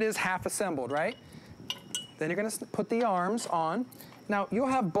 There it is, half assembled, right? Then you're gonna put the arms on. Now, you'll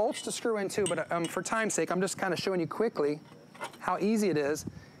have bolts to screw in too, but for time's sake, I'm just kind of showing you quickly how easy it is,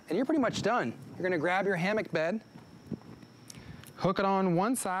 and you're pretty much done. You're gonna grab your hammock bed, hook it on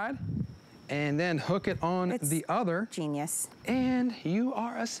one side, and then hook it on the other. Genius. And you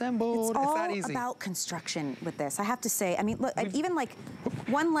are assembled. It's that easy. It's all about construction with this. I have to say, I mean, look, even like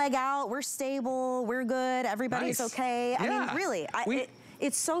one leg out, we're stable, we're good, everybody's okay. I mean, really,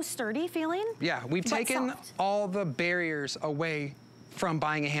 it's so sturdy feeling. Yeah, we've taken all the barriers away from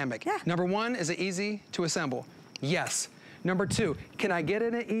buying a hammock. Yeah. Number one, is it easy to assemble? Yes. Number two, can I get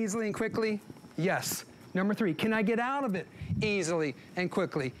in it easily and quickly? Yes. Number three, can I get out of it easily and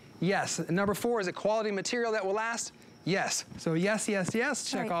quickly? Yes. And number four, is it quality material that will last? Yes. So yes, yes, yes,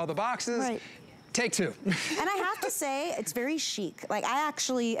 check all the boxes. Right. Take two. And I have to say, it's very chic. Like I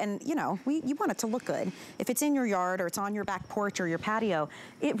actually, and you know, you want it to look good. If it's in your yard or it's on your back porch or your patio,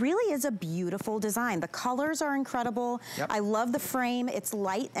 it really is a beautiful design. The colors are incredible. Yep. I love the frame. It's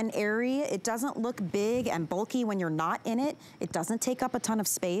light and airy. It doesn't look big and bulky when you're not in it. It doesn't take up a ton of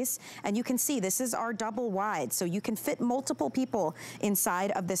space. And you can see this is our double wide, so you can fit multiple people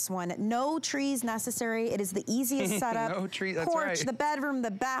inside of this one. No trees necessary. It is the easiest setup. No tree, that's porch, right. the bedroom,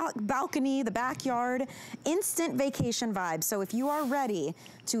 the balcony, the backyard, instant vacation vibes. So if you are ready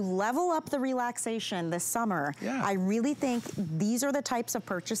to level up the relaxation this summer, I really think these are the types of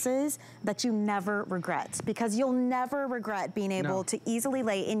purchases that you never regret, because you'll never regret being able to easily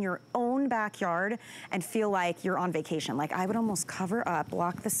lay in your own backyard and feel like you're on vacation. Like I would almost cover up,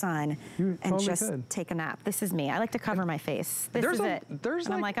 block the sun, and just take a nap. This is me. I like to cover my face. This is it.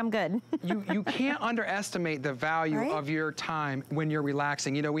 And I'm like, I'm good. you can't underestimate the value of your time when you're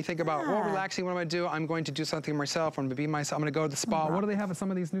relaxing. You know, we think about, well, relaxing, what am I gonna do? I'm going to do something myself. I'm gonna be myself. I'm gonna go to the spa. What do they have at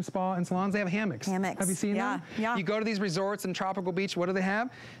some of these new spa and salons? They have hammocks. Have you seen them? Yeah. You go to these resorts and tropical beach, what do they have?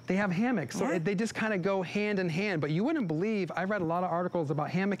 They have hammocks. So they just kind of go hand in hand. But you wouldn't believe, I read a lot of articles about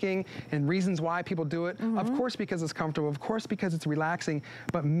hammocking and reasons why people do it. Of course, because it's comfortable. Of course, because it's relaxing.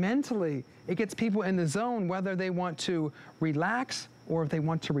 But mentally, it gets people in the zone, whether they want to relax or if they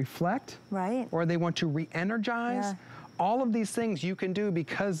want to reflect, or they want to re-energize. All of these things you can do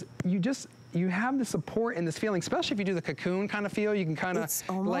because you have the support and this feeling, especially if you do the cocoon kind of feel. You can kind of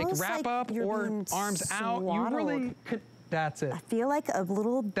like wrap up or arms out. You really could, that's it. I feel like a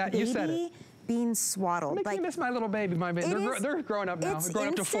little baby being swaddled. Makes me miss my little baby. They're growing up now. They're growing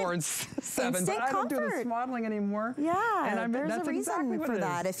up to 4 and 7, but I don't do the swaddling anymore. Yeah, and there's a reason for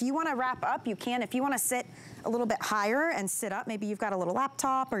that. If you want to wrap up, you can. If you want to sit a little bit higher and sit up, maybe you've got a little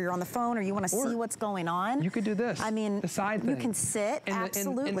laptop or you're on the phone or you want to see what's going on. You could do this. I mean, the side thing. You can sit,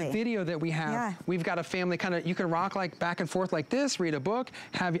 absolutely. In the video that we have, we've got a family kind of, you can rock like back and forth like this, read a book,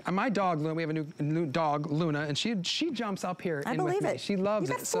 my dog, Luna, we have a new dog, Luna, and she jumps up here I believe it. She loves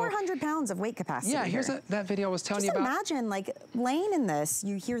it. You've got 400 pounds of weight capacity. Yeah, here's that video I was telling you about. Just imagine like laying in this,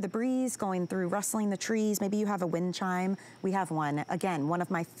 you hear the breeze going through, rustling the trees, maybe you have a wind chime. We have one, again, one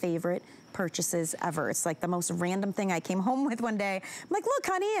of my favorite purchases ever. It's like the most random thing I came home with one day. I'm like, look,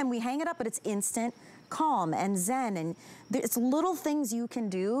 honey, and we hang it up, but it's instant calm and zen, and it's little things you can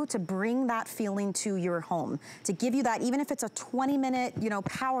do to bring that feeling to your home, to give you that, even if it's a 20-minute,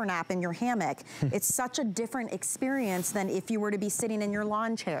 power nap in your hammock. It's such a different experience than if you were to be sitting in your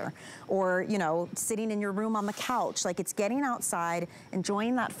lawn chair or, sitting in your room on the couch. Like, it's getting outside,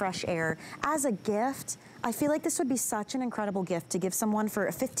 enjoying that fresh air. As a gift, I feel like this would be such an incredible gift to give someone for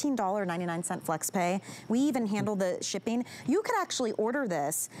a $15.99 flex pay. We even handle the shipping. You could actually order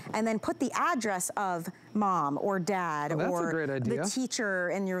this and then put the address of mom or dad or the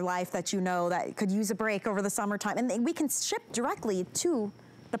teacher in your life that that could use a break over the summertime. And we can ship directly to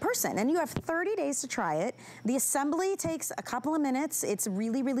the person, and you have 30 days to try it. The assembly takes a couple of minutes. It's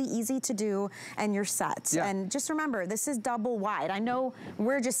really, really easy to do, and you're set. And just remember, this is double wide. I know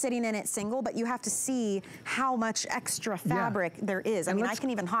we're just sitting in it single, but you have to see how much extra fabric there is. I mean, I can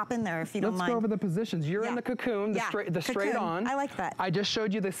even hop in there if you don't mind. Let's go over the positions. You're in the cocoon, the straight on. I like that. I just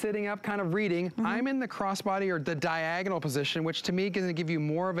showed you the sitting up kind of reading. I'm in the crossbody or the diagonal position, which to me is gonna give you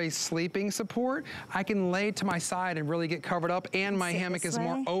more of a sleeping support. I can lay to my side and really get covered up, and my hammock is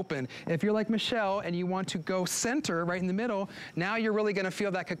more more open. If you're like Michelle and you want to go center right in the middle, now you're really gonna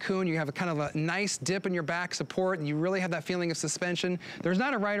feel that cocoon. You have a kind of a nice dip in your back support, and you really have that feeling of suspension. There's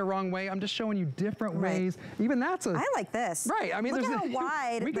not a right or wrong way. I'm just showing you different ways. Even that's a... I like this. Right, I mean, look at how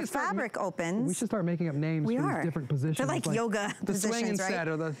wide the fabric opens. We should start making up names for these different positions. They're like yoga the positions, swing and right? set,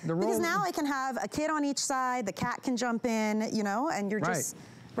 or the roll. Because now I can have a kid on each side, the cat can jump in, you know, and you're just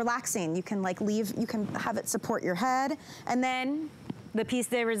relaxing. You can like leave, you can have it support your head, and then the piece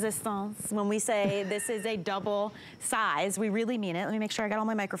de resistance, when we say this is a double size, we really mean it. Let me make sure I got all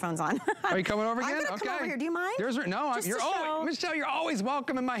my microphones on. Are you coming over again? I'm gonna come over here. Do you mind? No, Michelle, you're always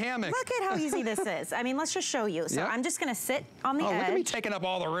welcome in my hammock. Look at how easy this is. I mean, let's just show you. So I'm just gonna sit on the edge. Look at me taking up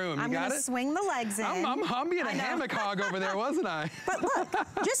all the room. I'm gonna swing the legs in. I'm being a hammock hog over there, wasn't I? But look,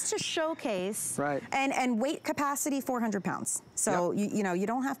 just to showcase, and weight capacity 400 pounds. So you know, you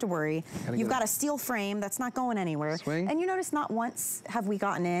don't have to worry. You've got a steel frame that's not going anywhere. Swing. And you notice not once have we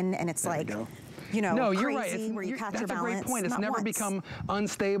gotten in and it's like, you know, no, crazy, you're right. where you catch that's your balance. A great point. It's not never once. become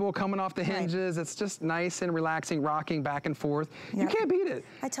unstable, coming off the hinges. It's just nice and relaxing, rocking back and forth. You can't beat it.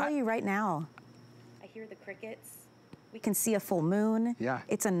 I tell you right now, I hear the crickets. We can see a full moon. Yeah.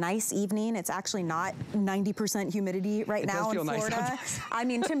 It's a nice evening. It's actually not 90% humidity right now in Florida. Nice. I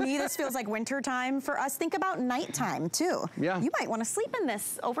mean, to me, this feels like winter time for us. Think about nighttime too. Yeah. You might want to sleep in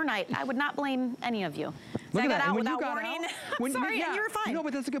this overnight. I would not blame any of you. Look I at that. out When without you got warning. out, Sorry, and you were fine. No,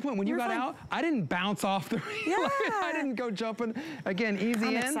 but that's a good point. When you got out, I didn't bounce off the I didn't go jumping. Again,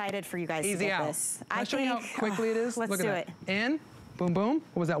 easy in. I'm excited for you guys to get this. I'll show you how quickly it is. Let's Look at do that. it. In, boom, boom.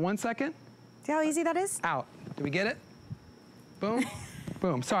 What was that, 1 second? See how easy that is? Out. Did we get it? Boom.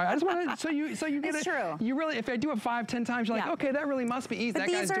 Boom. Sorry, I just wanted so you get it's it. True. You really, if I do it 5, 10 times, you're like, okay, that really must be easy. But that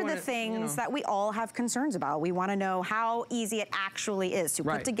these are the things that we all have concerns about. We want to know how easy it actually is to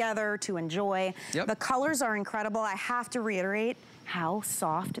put together, to enjoy. The colors are incredible. I have to reiterate how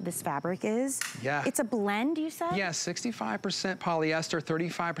soft this fabric is. Yeah. It's a blend, you said? Yes, 65% polyester,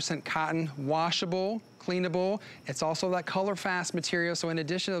 35% cotton, washable, cleanable. It's also that color fast material. So in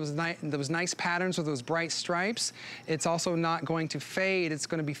addition to those nice patterns with those bright stripes, it's also not going to fade. It's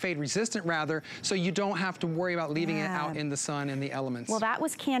going to be fade resistant rather. So you don't have to worry about leaving it out in the sun and the elements. Well, that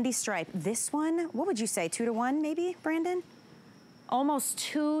was candy stripe. This one, what would you say, 2 to 1 maybe, Brandon? Almost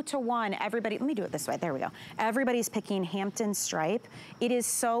 2 to 1. Everybody, let me do it this way. There we go. Everybody's picking Hampton stripe. It is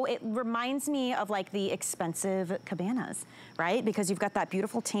so, it reminds me of like the expensive cabanas, right? Because you've got that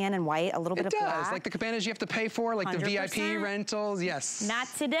beautiful tan and white, a little bit of black. It does, like the cabanas you have to pay for, like 100%. The VIP rentals, yes. Not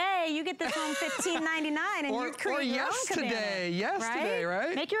today. You get this home $15.99 and you create your own cabana. Yesterday,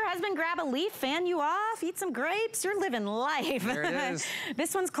 right? Make your husband grab a leaf, fan you off, eat some grapes. You're living life. There it is.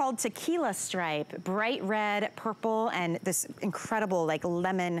 This one's called Tequila Stripe. Bright red, purple, and this incredible like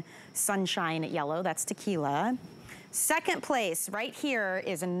lemon sunshine yellow. That's tequila. Second place right here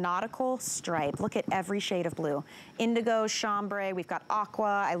is a nautical stripe. Look at every shade of blue. Indigo, chambray, we've got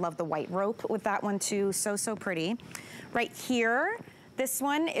aqua. I love the white rope with that one too. So, so pretty. Right here, this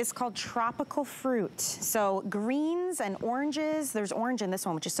one is called Tropical Fruit. So greens and oranges. There's orange in this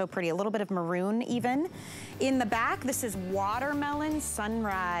one, which is so pretty. A little bit of maroon even. In the back, this is Watermelon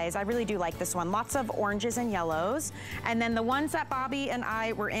Sunrise. I really do like this one. Lots of oranges and yellows. And then the ones that Bobby and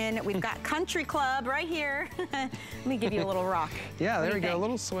I were in, we've got Country Club right here. Let me give you a little rock. Yeah, there we go. A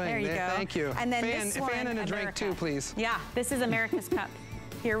little swing. There you go. Thank you. And then this one, fan and a drink too, please. Yeah, this is America's Cup.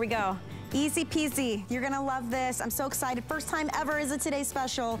 Here we go. Easy peasy. You're gonna love this. I'm so excited. First time ever is a Today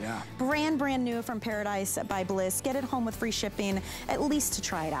Special. Yeah. Brand new from Paradise by Bliss. Get it home with free shipping, at least to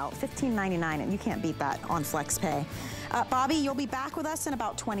try it out. $15.99, and you can't beat that on FlexPay. Bobby, you'll be back with us in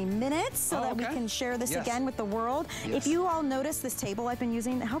about 20 minutes so that we can share this again with the world. If you all notice this table I've been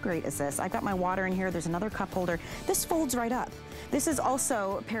using, how great is this? I've got my water in here. There's another cup holder. This folds right up. This is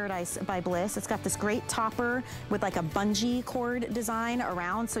also Paradise by Bliss. It's got this great topper with like a bungee cord design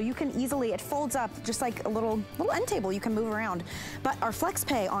around, so you can easily, it folds up just like a little end table you can move around. But our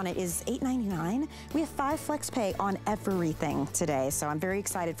FlexPay on it is $8.99. We have 5 FlexPay on everything today, so I'm very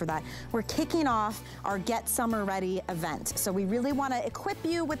excited for that. We're kicking off our Get Summer Ready event, so we really want to equip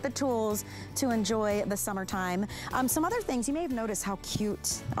you with the tools to enjoy the summertime. Some other things, you may have noticed how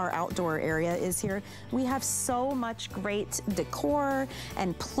cute our outdoor area is here. We have so much great decor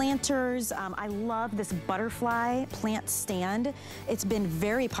and planters. I love this butterfly plant stand. It's been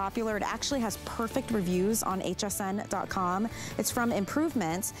very popular. It actually has perfect reviews on hsn.com. It's from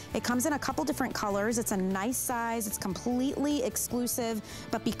Improvements. It comes in a couple different colors. It's a nice size. It's completely exclusive,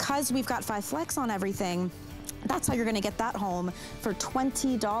 but because we've got 5 Flex on everything, that's how you're gonna get that home for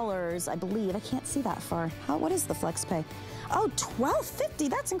 $20, I believe. I can't see that far. What is the FlexPay? Oh, $12.50,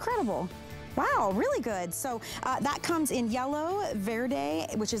 that's incredible. Wow, really good. So that comes in yellow, verde,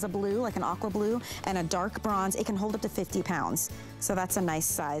 which is a blue, like an aqua blue, and a dark bronze. It can hold up to 50 pounds. So that's a nice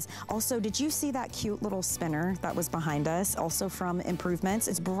size. Also, did you see that cute little spinner that was behind us? Also from Improvements.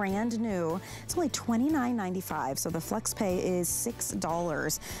 It's brand new. It's only $29.95. So the flex pay is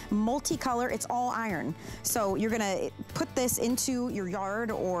 $6. Multicolor, it's all iron. So you're gonna put this into your yard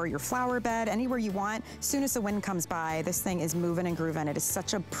or your flower bed, anywhere you want. As soon as the wind comes by, this thing is moving and grooving. It is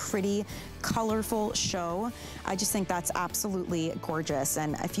such a pretty, colorful show. I just think that's absolutely gorgeous.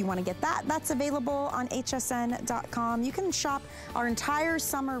 And if you want to get that, that's available on hsn.com. You can shop our entire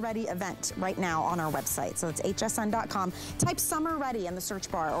Summer Ready event right now on our website. So it's hsn.com. Type Summer Ready in the search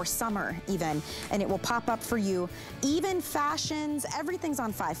bar, or summer even, and it will pop up for you. Even fashions, everything's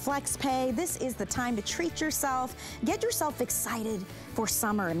on 5 flex pay. This is the time to treat yourself. Get yourself excited for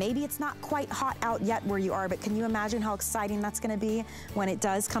summer. Maybe it's not quite hot out yet where you are, but can you imagine how exciting that's going to be when it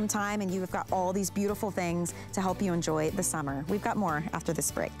does come time and you've got all these beautiful things to help you enjoy the summer. We've got more after this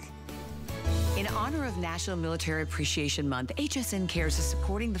break. In honor of National Military Appreciation Month, HSN Cares is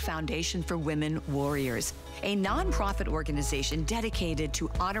supporting the Foundation for Women Warriors, a nonprofit organization dedicated to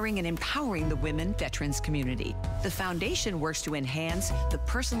honoring and empowering the women veterans community. The foundation works to enhance the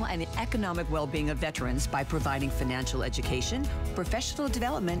personal and economic well-being of veterans by providing financial education, professional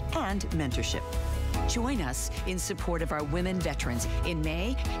development, and mentorship. Join us in support of our women veterans. In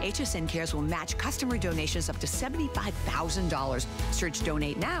May, HSN Cares will match customer donations up to $75,000. Search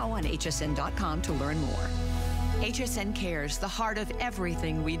Donate Now on hsn.com to learn more. HSN Cares, the heart of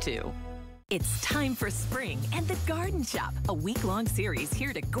everything we do. It's time for spring and the Garden Shop, a week-long series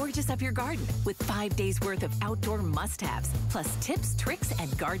here to gorgeous up your garden with 5 days worth of outdoor must-haves, plus tips, tricks,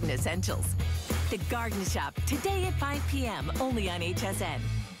 and garden essentials. The Garden Shop, today at 5 p.m., only on HSN.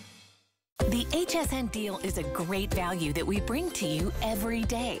 The HSN deal is a great value that we bring to you every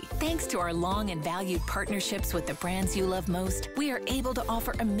day. Thanks to our long and valued partnerships with the brands you love most, we are able to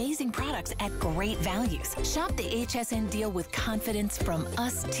offer amazing products at great values. Shop the HSN deal with confidence from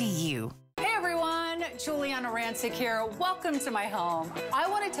us to you. Hey everyone, Juliana Rancic here. Welcome to my home. I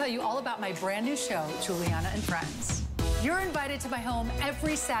want to tell you all about my brand new show, Juliana and Friends. You're invited to my home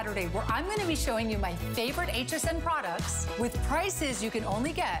every Saturday where I'm going to be showing you my favorite HSN products with prices you can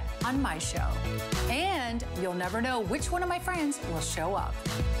only get on my show. And you'll never know which one of my friends will show up.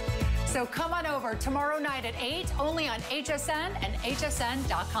 So come on over tomorrow night at 8, only on HSN and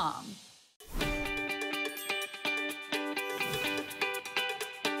hsn.com.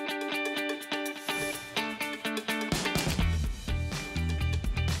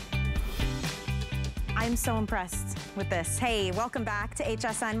 I'm so impressed with this. Hey, welcome back to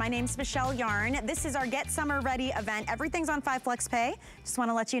HSN. My name's Michelle Yarn. This is our Get Summer Ready event. Everything's on 5 flex pay. Just want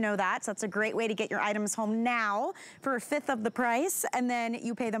to let you know that. So that's a great way to get your items home now for 1/5 of the price. And then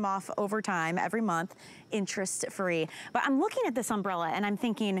you pay them off over time every month, interest free. But I'm looking at this umbrella and I'm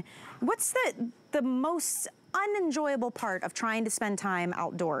thinking, what's the most unenjoyable part of trying to spend time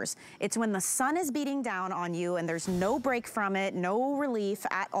outdoors? It's when the sun is beating down on you and there's no break from it, no relief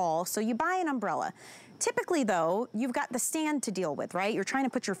at all. So you buy an umbrella. Typically though, you've got the stand to deal with, right? You're trying to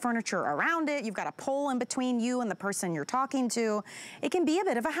put your furniture around it. You've got a pole in between you and the person you're talking to. It can be a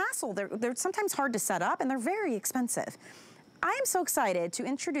bit of a hassle. They're sometimes hard to set up and they're very expensive. I am so excited to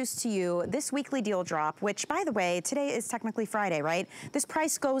introduce to you this weekly deal drop, which, by the way, today is technically Friday, right? This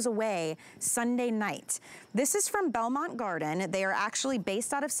price goes away Sunday night. This is from Belmont Garden. They are actually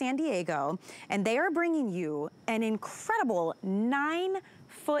based out of San Diego, and they are bringing you an incredible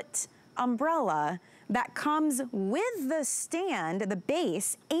 9-foot umbrella that comes with the stand, the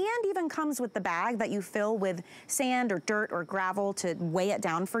base, and even comes with the bag that you fill with sand or dirt or gravel to weigh it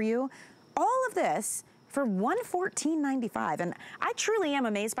down for you. All of this for $114.95. And I truly am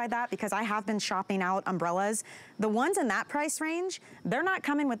amazed by that because I have been shopping out umbrellas. The ones in that price range, they're not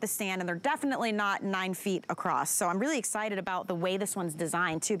coming with the stand and they're definitely not 9 feet across. So I'm really excited about the way this one's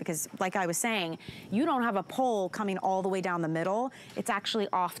designed too, because like I was saying, you don't have a pole coming all the way down the middle. It's actually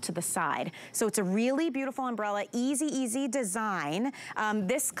off to the side. So it's a really beautiful umbrella, easy design.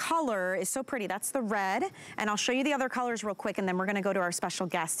 This color is so pretty. That's the red. And I'll show you the other colors real quick and then we're gonna go to our special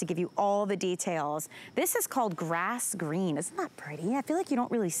guest to give you all the details. This is called grass green. Isn't that pretty? I feel like you don't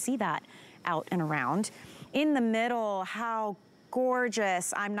really see that out and around. In the middle, how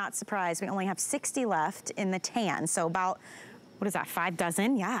gorgeous. I'm not surprised. We only have 60 left in the tan, so about what is that, 5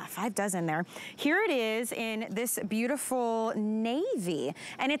 dozen? Yeah, 5 dozen there. Here it is in this beautiful navy.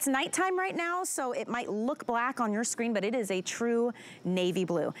 And it's nighttime right now, so it might look black on your screen, but it is a true navy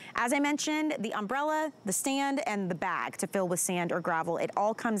blue. As I mentioned, the umbrella, the stand, and the bag to fill with sand or gravel, it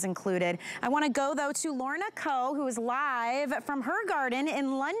all comes included. I wanna go though to Lorna Coe, who is live from her garden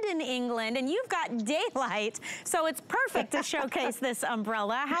in London, England, and you've got daylight, so it's perfect to showcase this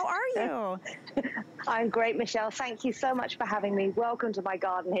umbrella. How are you? I'm great, Michelle. Thank you so much for having me. Welcome to my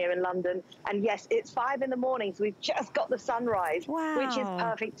garden here in London. And yes, it's 5 in the morning, so we've just got the sunrise, which is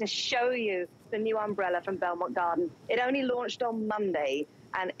perfect to show you the new umbrella from Belmont Garden. It only launched on Monday,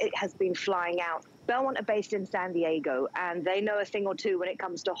 and it has been flying out. Belmont are based in San Diego, and they know a thing or two when it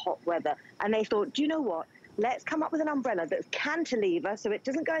comes to hot weather. And they thought, do you know what? Let's come up with an umbrella that's cantilever, so it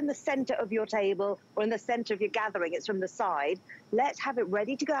doesn't go in the center of your table or in the center of your gathering. It's from the side. Let's have it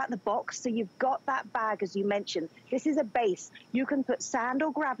ready to go out the box, so you've got that bag, as you mentioned. This is a base. You can put sand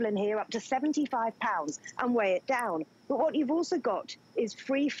or gravel in here up to 75 pounds and weigh it down. But what you've also got is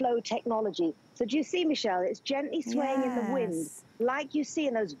free flow technology. So do you see, Michelle? It's gently swaying in the wind, like you see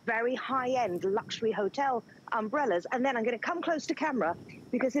in those very high-end luxury hotel umbrellas. And then I'm going to come close to camera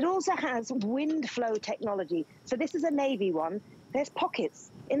because it also has wind flow technology. So this is a navy one. There's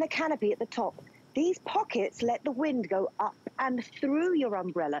pockets in the canopy at the top. These pockets let the wind go up and through your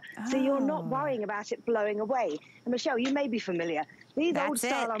umbrella, so you're not worrying about it blowing away. And Michelle, you may be familiar. These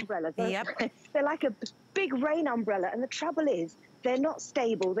old-style umbrellas, they're like a big rain umbrella, and the trouble is, they're not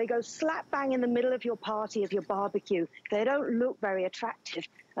stable. They go slap bang in the middle of your party, of your barbecue. They don't look very attractive.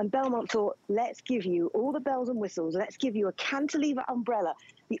 And Belmont thought, let's give you all the bells and whistles. Let's give you a cantilever umbrella.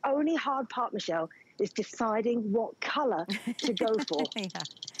 The only hard part, Michelle, is deciding what color to go for.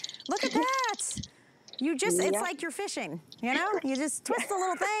 Look at that. You just, it's like you're fishing, you know? You just twist a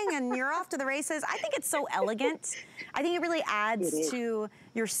little thing and you're off to the races. I think it's so elegant. I think it really adds to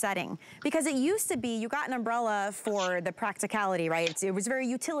your setting. Because it used to be, you got an umbrella for the practicality, right? It was very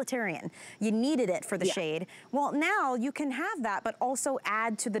utilitarian. You needed it for the shade. Well, now you can have that, but also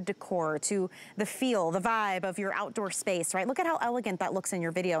add to the decor, to the feel, the vibe of your outdoor space, right? Look at how elegant that looks in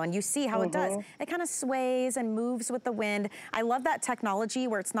your video, and you see how it does. It kind of sways and moves with the wind. I love that technology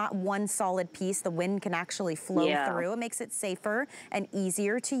where it's not one solid piece. The wind can actually flow through. It makes it safer and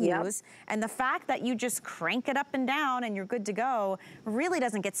easier to use. And the fact that you just crank it up and down and you're good to go really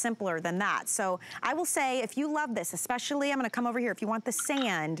doesn't get simpler than that. So I will say, if you love this, especially, I'm gonna come over here, if you want the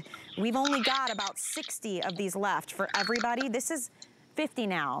sand, we've only got about 60 of these left for everybody. This is 50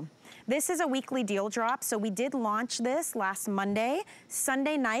 now. This is a weekly deal drop, so we did launch this last Monday.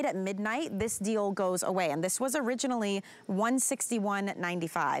 Sunday night at midnight, this deal goes away, and this was originally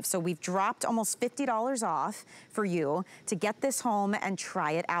 $161.95. So we've dropped almost $50 off for you to get this home and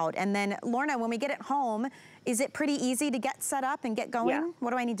try it out. And then, Lorna, when we get it home, is it pretty easy to get set up and get going? Yeah. What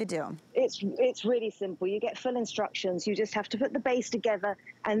do I need to do? It's really simple. You get full instructions. You just have to put the base together,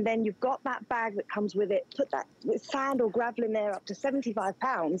 and then you've got that bag that comes with it. Put that with sand or gravel in there up to 75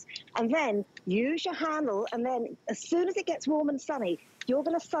 pounds, and then use your handle, and then as soon as it gets warm and sunny, you're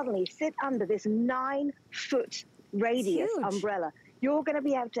going to suddenly sit under this 9-foot radius umbrella. You're going to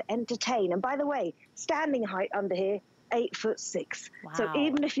be able to entertain. And by the way, standing height under here, 8'6". Wow. So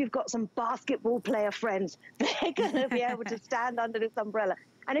even if you've got some basketball player friends, they're going to be able to stand under this umbrella.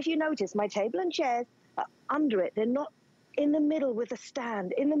 And if you notice, my table and chairs are under it. They're not in the middle with a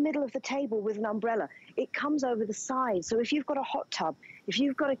stand, in the middle of the table with an umbrella. It comes over the side. So if you've got a hot tub, if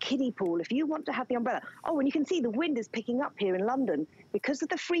you've got a kiddie pool, if you want to have the umbrella. Oh, and you can see the wind is picking up here in London. Because of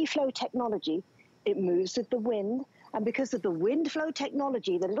the free flow technology, it moves with the wind. And because of the wind flow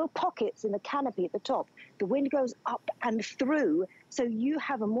technology, the little pockets in the canopy at the top, the wind goes up and through, so you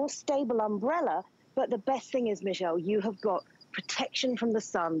have a more stable umbrella. But the best thing is, Michelle, you have got protection from the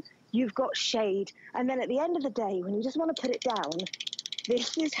sun, you've got shade, and then at the end of the day, when you just want to put it down,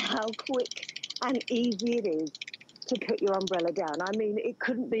 this is how quick and easy it is to put your umbrella down. I mean, it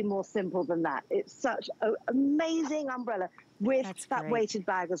couldn't be more simple than that. It's such an amazing umbrella with that weighted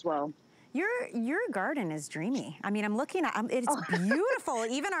bag as well. Your garden is dreamy. I mean, I'm looking at it's beautiful.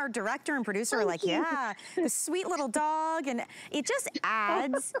 Even our director and producer are like, yeah, the sweet little dog, and it just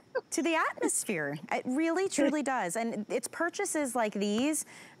adds to the atmosphere. It really, truly does. And it's purchases like these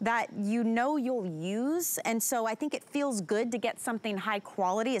that you know you'll use, and so I think it feels good to get something high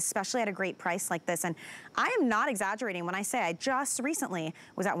quality, especially at a great price like this. And I am not exaggerating when I say I just recently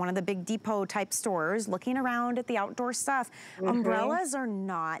was at one of the big depot type stores looking around at the outdoor stuff. Umbrellas are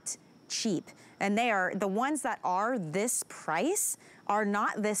not cheap. And they are, the ones that are this price are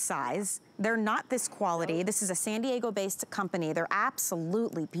not this size. They're not this quality. This is a San Diego-based company. They're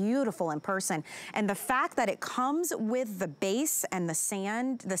absolutely beautiful in person. And the fact that it comes with the base and the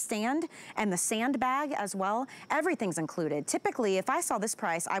stand and the sandbag as well, everything's included. Typically, if I saw this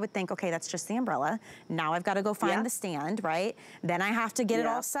price, I would think, okay, that's just the umbrella. Now I've got to go find the stand, right? Then I have to get it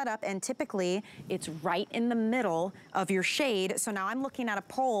all set up. And typically, it's right in the middle of your shade. So now I'm looking at a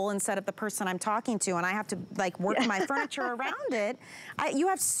pole instead of the person I'm talking to, and I have to like work my furniture around it. You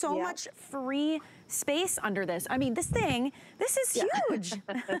have so much free space under this. I mean, this is huge.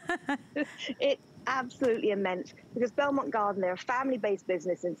 It's absolutely immense, because Belmont Garden, they're a family-based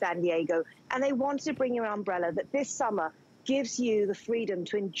business in San Diego, and they wanted to bring you an umbrella that this summer gives you the freedom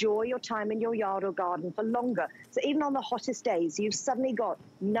to enjoy your time in your yard or garden for longer. So even on the hottest days, you've suddenly got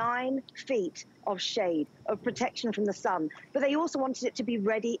 9 feet of shade, of protection from the sun. But they also wanted it to be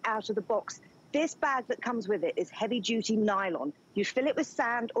ready out of the box. This bag that comes with it is heavy-duty nylon. You fill it with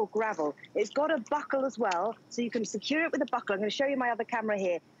sand or gravel. It's got a buckle as well, so you can secure it with a buckle. I'm going to show you my other camera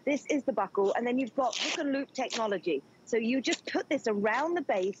here. This is the buckle, and then you've got hook and loop technology. So you just put this around the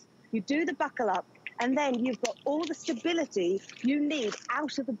base, you do the buckle up, and then you've got all the stability you need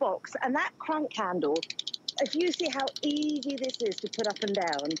out of the box. And that crank handle, if you see how easy this is to put up and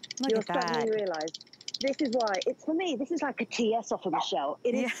down, you'll suddenly realize this is why, it's for me, this is like a TS offer, Michelle.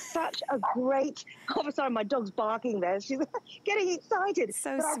 It is such a great, oh, sorry, my dog's barking there. She's getting excited.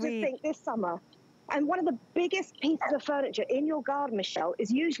 So but I just think this summer, and one of the biggest pieces of furniture in your garden, Michelle, is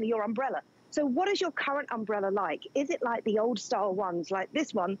usually your umbrella. So what is your current umbrella like? Is it like the old style ones, like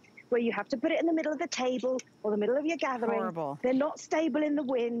this one, where you have to put it in the middle of the table or the middle of your gathering? Horrible. They're not stable in the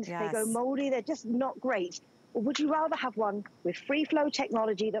wind. They go moldy. They're just not great. Or would you rather have one with free flow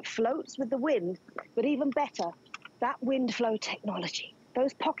technology that floats with the wind, but even better, that wind flow technology,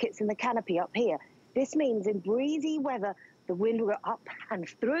 those pockets in the canopy up here? This means in breezy weather, the wind will go up and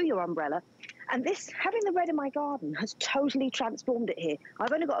through your umbrella. And this, having the red in my garden, has totally transformed it here.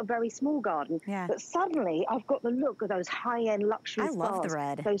 I've only got a very small garden, but suddenly I've got the look of those high-end luxury spas. I love the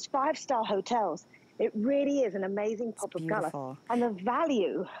red. Those 5-star hotels. It really is an amazing pop of color. And the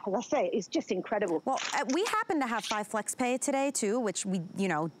value, as I say, is just incredible. Well, we happen to have 5 Flex Pay today too, which we,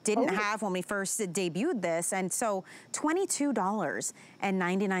 didn't have when we first debuted this. And so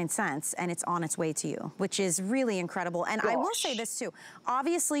 $22.99, and it's on its way to you, which is really incredible. And I will say this too.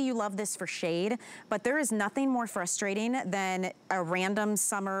 Obviously, you love this for shade, but there is nothing more frustrating than a random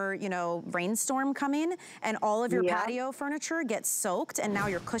summer, rainstorm coming and all of your patio furniture gets soaked and now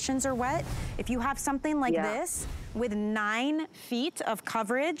your cushions are wet. If you have something like this with 9 feet of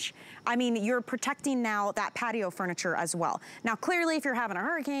coverage, I mean, you're protecting now that patio furniture as well. Now, clearly, if you're having a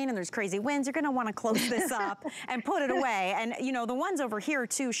hurricane and there's crazy winds, you're gonna wanna close this up and put it away. And the ones over here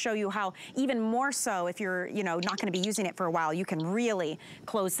too show you how even more so if you're, not gonna be using it for a while, you can really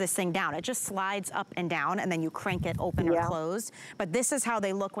close this thing down. It just slides up and down and then you crank it open or closed. But this is how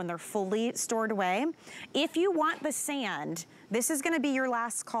they look when they're fully stored away. If you want the sand, this is gonna be your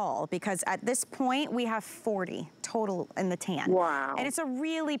last call, because at this point we have 40 total in the tan. Wow. And it's a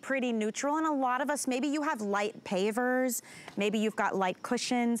really pretty neutral, and a lot of us, maybe you have light pavers, maybe you've got light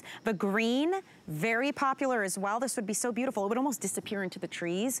cushions. The green, very popular as well. This would be so beautiful. It would almost disappear into the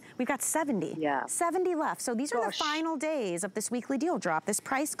trees. We've got 70. 70 left. So these are the final days of this weekly deal drop. This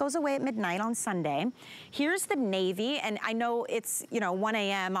price goes away at midnight on Sunday. Here's the navy, and I know it's 1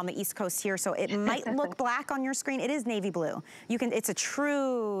 a.m. on the East Coast here, so it might look black on your screen. It is navy blue. It's a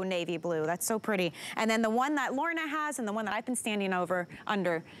true navy blue. That's so pretty. And then the one that Lorna has and the one that I've been standing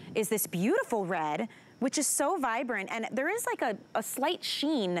under is this beautiful red, which is so vibrant. And there is like a slight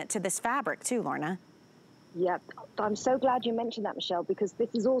sheen to this fabric too, Lorna. Yep, I'm so glad you mentioned that, Michelle, because this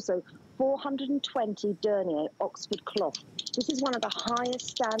is also 420 denier Oxford cloth. This is one of the highest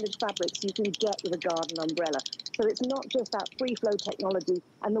standard fabrics you can get with a garden umbrella. So it's not just that free flow technology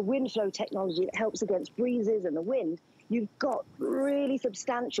and the wind flow technology that helps against breezes and the wind. You've got really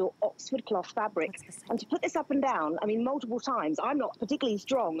substantial Oxford cloth fabric. And to put this up and down, I mean, multiple times, I'm not particularly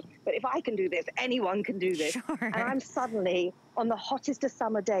strong, but if I can do this, anyone can do this. Sure. And I'm suddenly, on the hottest of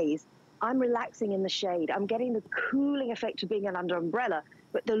summer days, I'm relaxing in the shade. I'm getting the cooling effect of being an under umbrella.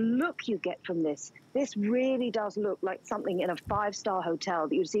 But the look you get from this really does look like something in a 5-star hotel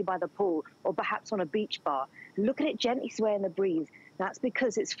that you'd see by the pool or perhaps on a beach bar. Look at it gently sway in the breeze. That's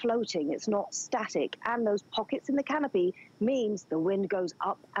because it's floating, it's not static. And those pockets in the canopy means the wind goes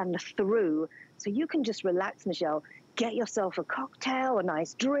up and through. So you can just relax, Michelle. Get yourself a cocktail, a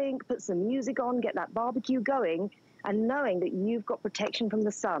nice drink, put some music on, get that barbecue going, and knowing that you've got protection from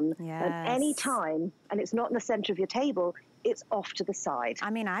the sun at any time, and it's not in the center of your table, it's off to the side. I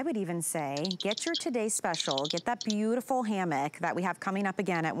mean, I would even say, get your Today Special, get that beautiful hammock that we have coming up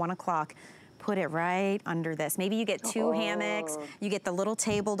again at 1 o'clock. Put it right under this. Maybe you get two hammocks, you get the little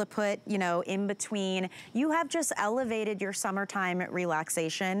table to put, you know, in between. You have just elevated your summertime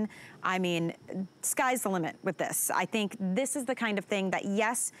relaxation. I mean, sky's the limit with this. I think this is the kind of thing that,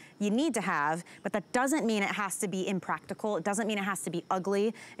 yes, you need to have, but that doesn't mean it has to be impractical. It doesn't mean it has to be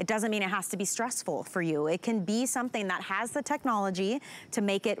ugly. It doesn't mean it has to be stressful for you. It can be something that has the technology to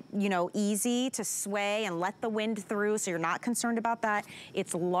make it, you know, easy to sway and let the wind through, so you're not concerned about that.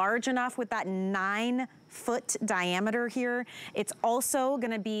 It's large enough with that 9-foot diameter here. It's also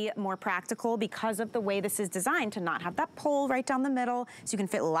gonna be more practical because of the way this is designed to not have that pole right down the middle, so you can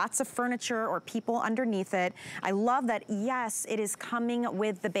fit lots of furniture or people underneath it. I love that, yes, it is coming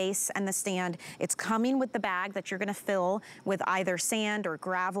with the base and the stand. It's coming with the bag that you're gonna fill with either sand or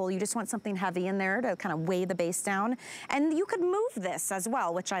gravel. You just want something heavy in there to kind of weigh the base down. And you could move this as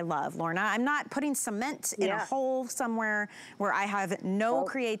well, which I love, Lorna. I'm not putting cement in a hole somewhere where I have no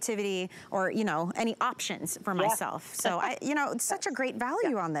creativity or, you know, any options for myself. So you know, it's such a great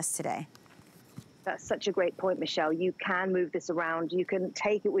value on this today. That's such a great point, Michelle. You can move this around. You can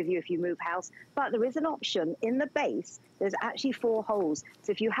take it with you if you move house, but there is an option in the base. There's actually 4 holes.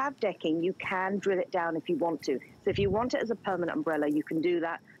 So if you have decking, you can drill it down if you want to. So if you want it as a permanent umbrella, you can do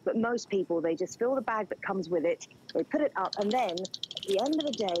that. But most people, they just fill the bag that comes with it, they put it up, and then at the end of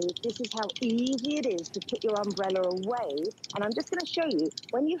the day, this is how easy it is to put your umbrella away. And I'm just gonna show you,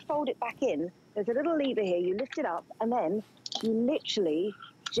 when you fold it back in, there's a little lever here, you lift it up, and then you literally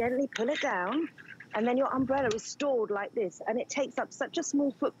gently pull it down, and then your umbrella is stored like this, and it takes up such a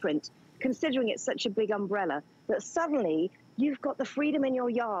small footprint, considering it's such a big umbrella, that suddenly you've got the freedom in your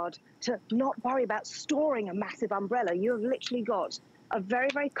yard to not worry about storing a massive umbrella. You've literally got a very,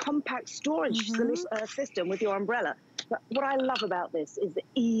 very compact storage system with your umbrella. But what I love about this is the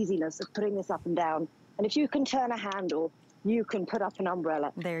easiness of putting this up and down. And if you can turn a handle, you can put up an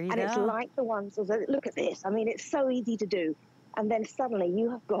umbrella. There you go. And it's like the ones, look at this. I mean, it's so easy to do. And then suddenly you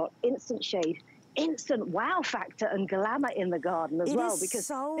have got instant shade, instant wow factor and glamour in the garden as well,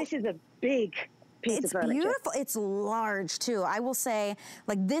 because this is a big piece of furniture. It's beautiful. It's large too. I will say,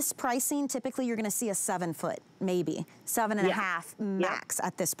 like, this pricing, typically you're going to see a 7-foot, maybe 7.5 max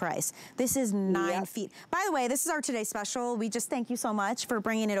at this price. This is 9 feet. By the way, this is our Today Special. We just thank you so much for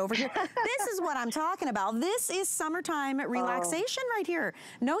bringing it over here. This is what I'm talking about. This is summertime relaxation right here.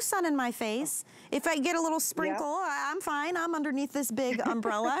 No sun in my face. If I get a little sprinkle, I'm fine. I'm underneath this big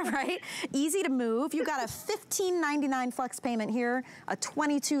umbrella, right? Easy to move. You got a $15.99 flex payment here, a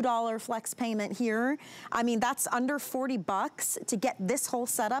 $22 flex payment here. I mean, that's under 40 bucks to get this whole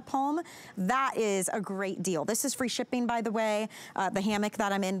setup home. That is a great deal. This is free shipping, by the way, the hammock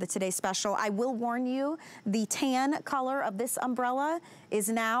that I'm in, the Today Special. I will warn you, the tan color of this umbrella is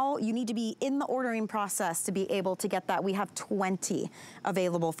now, you need to be in the ordering process to be able to get that. We have 20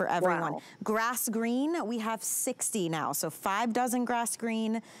 available for everyone. Wow. Grass green, we have 60 now. So 5 dozen grass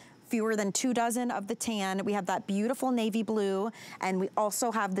green, fewer than 2 dozen of the tan. We have that beautiful navy blue, and we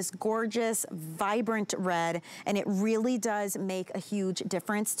also have this gorgeous, vibrant red, and it really does make a huge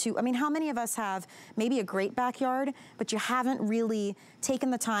difference to, I mean, how many of us have maybe a great backyard, but you haven't really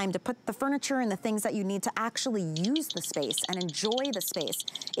taken the time to put the furniture and the things that you need to actually use the space and enjoy the space.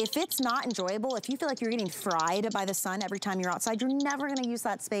 If it's not enjoyable, if you feel like you're getting fried by the sun every time you're outside, you're never gonna use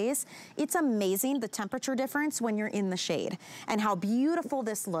that space. It's amazing the temperature difference when you're in the shade and how beautiful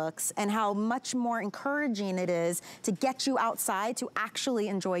this looks and how much more encouraging it is to get you outside to actually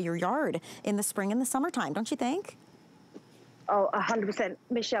enjoy your yard in the spring and the summertime, don't you think? Oh, 100%.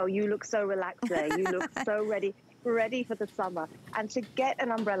 Michelle, you look so relaxed there. You look so ready for the summer. And to get an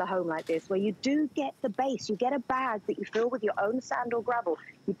umbrella home like this, where you do get the base, you get a bag that you fill with your own sand or gravel,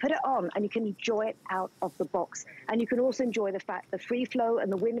 you put it on and you can enjoy it out of the box. And you can also enjoy the fact the free flow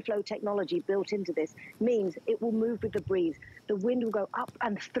and the wind flow technology built into this means it will move with the breeze. The wind will go up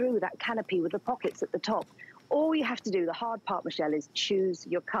and through that canopy with the pockets at the top. All you have to do, the hard part, Michelle, is choose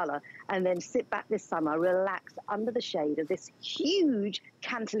your color and then sit back this summer, relax under the shade of this huge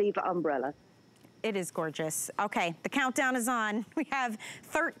cantilever umbrella. It is gorgeous. Okay, the countdown is on. We have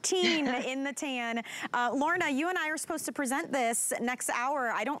 13 in the tan. Lorna, you and I are supposed to present this next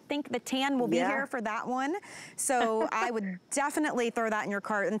hour. I don't think the tan will be here for that one. So I would definitely throw that in your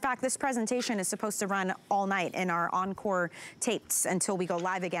cart. In fact, this presentation is supposed to run all night in our encore tapes until we go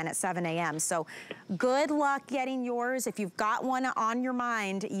live again at 7 a.m. So good luck getting yours. If you've got one on your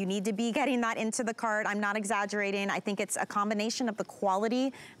mind, you need to be getting that into the cart. I'm not exaggerating. I think it's a combination of the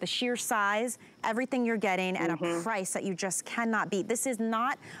quality, the sheer size, everything you're getting at a price that you just cannot beat. This is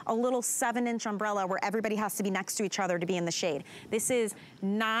not a little 7-inch umbrella where everybody has to be next to each other to be in the shade. This is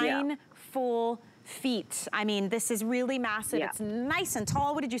 9 full feet. I mean, this is really massive. It's nice and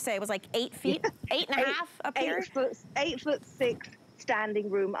tall. What did you say? It was like 8 feet, 8.5 up here? 8'6" standing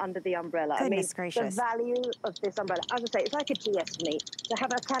room under the umbrella. Goodness gracious. The value of this umbrella, as I say, it's like a GS to me. To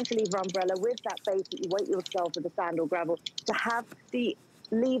have a cantilever umbrella with that base that you weight yourself with the sand or gravel, to have the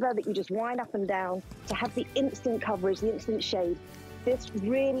lever that you just wind up and down, to have the instant coverage, the instant shade. This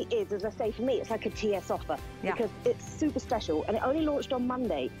really is, as I say, for me, it's like a TS offer because it's super special, and it only launched on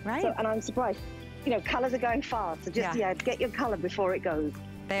Monday. Right. So, and I'm surprised. You know, colors are going fast, so just, get your color before it goes.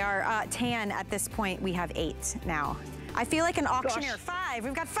 They are tan at this point. We have 8 now. I feel like an auctioneer. 5.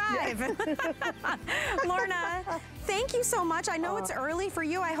 We've got 5. Lorna, thank you so much. I know it's early for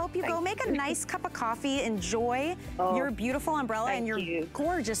you. I hope you go make a nice cup of coffee. Enjoy your beautiful umbrella and your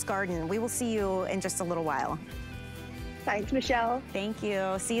gorgeous garden. We will see you in just a little while. Thanks, Michelle. Thank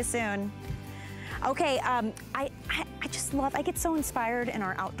you. See you soon. Okay, I just love, I get so inspired in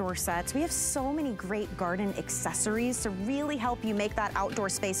our outdoor sets. We have so many great garden accessories to really help you make that outdoor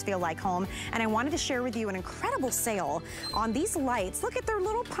space feel like home. And I wanted to share with you an incredible sale on these lights. Look at their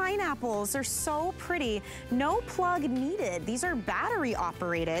little pineapples. They're so pretty. No plug needed. These are battery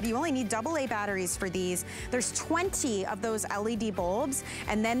operated. You only need AA batteries for these. There's 20 of those LED bulbs,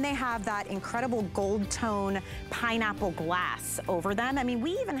 and then they have that incredible gold tone pineapple glass over them. I mean,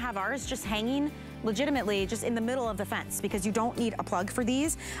 we even have ours just hanging legitimately just in the middle of the fence because you don't need a plug for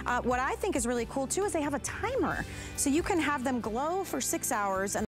these. What I think is really cool too is they have a timer. So you can have them glow for 6 hours and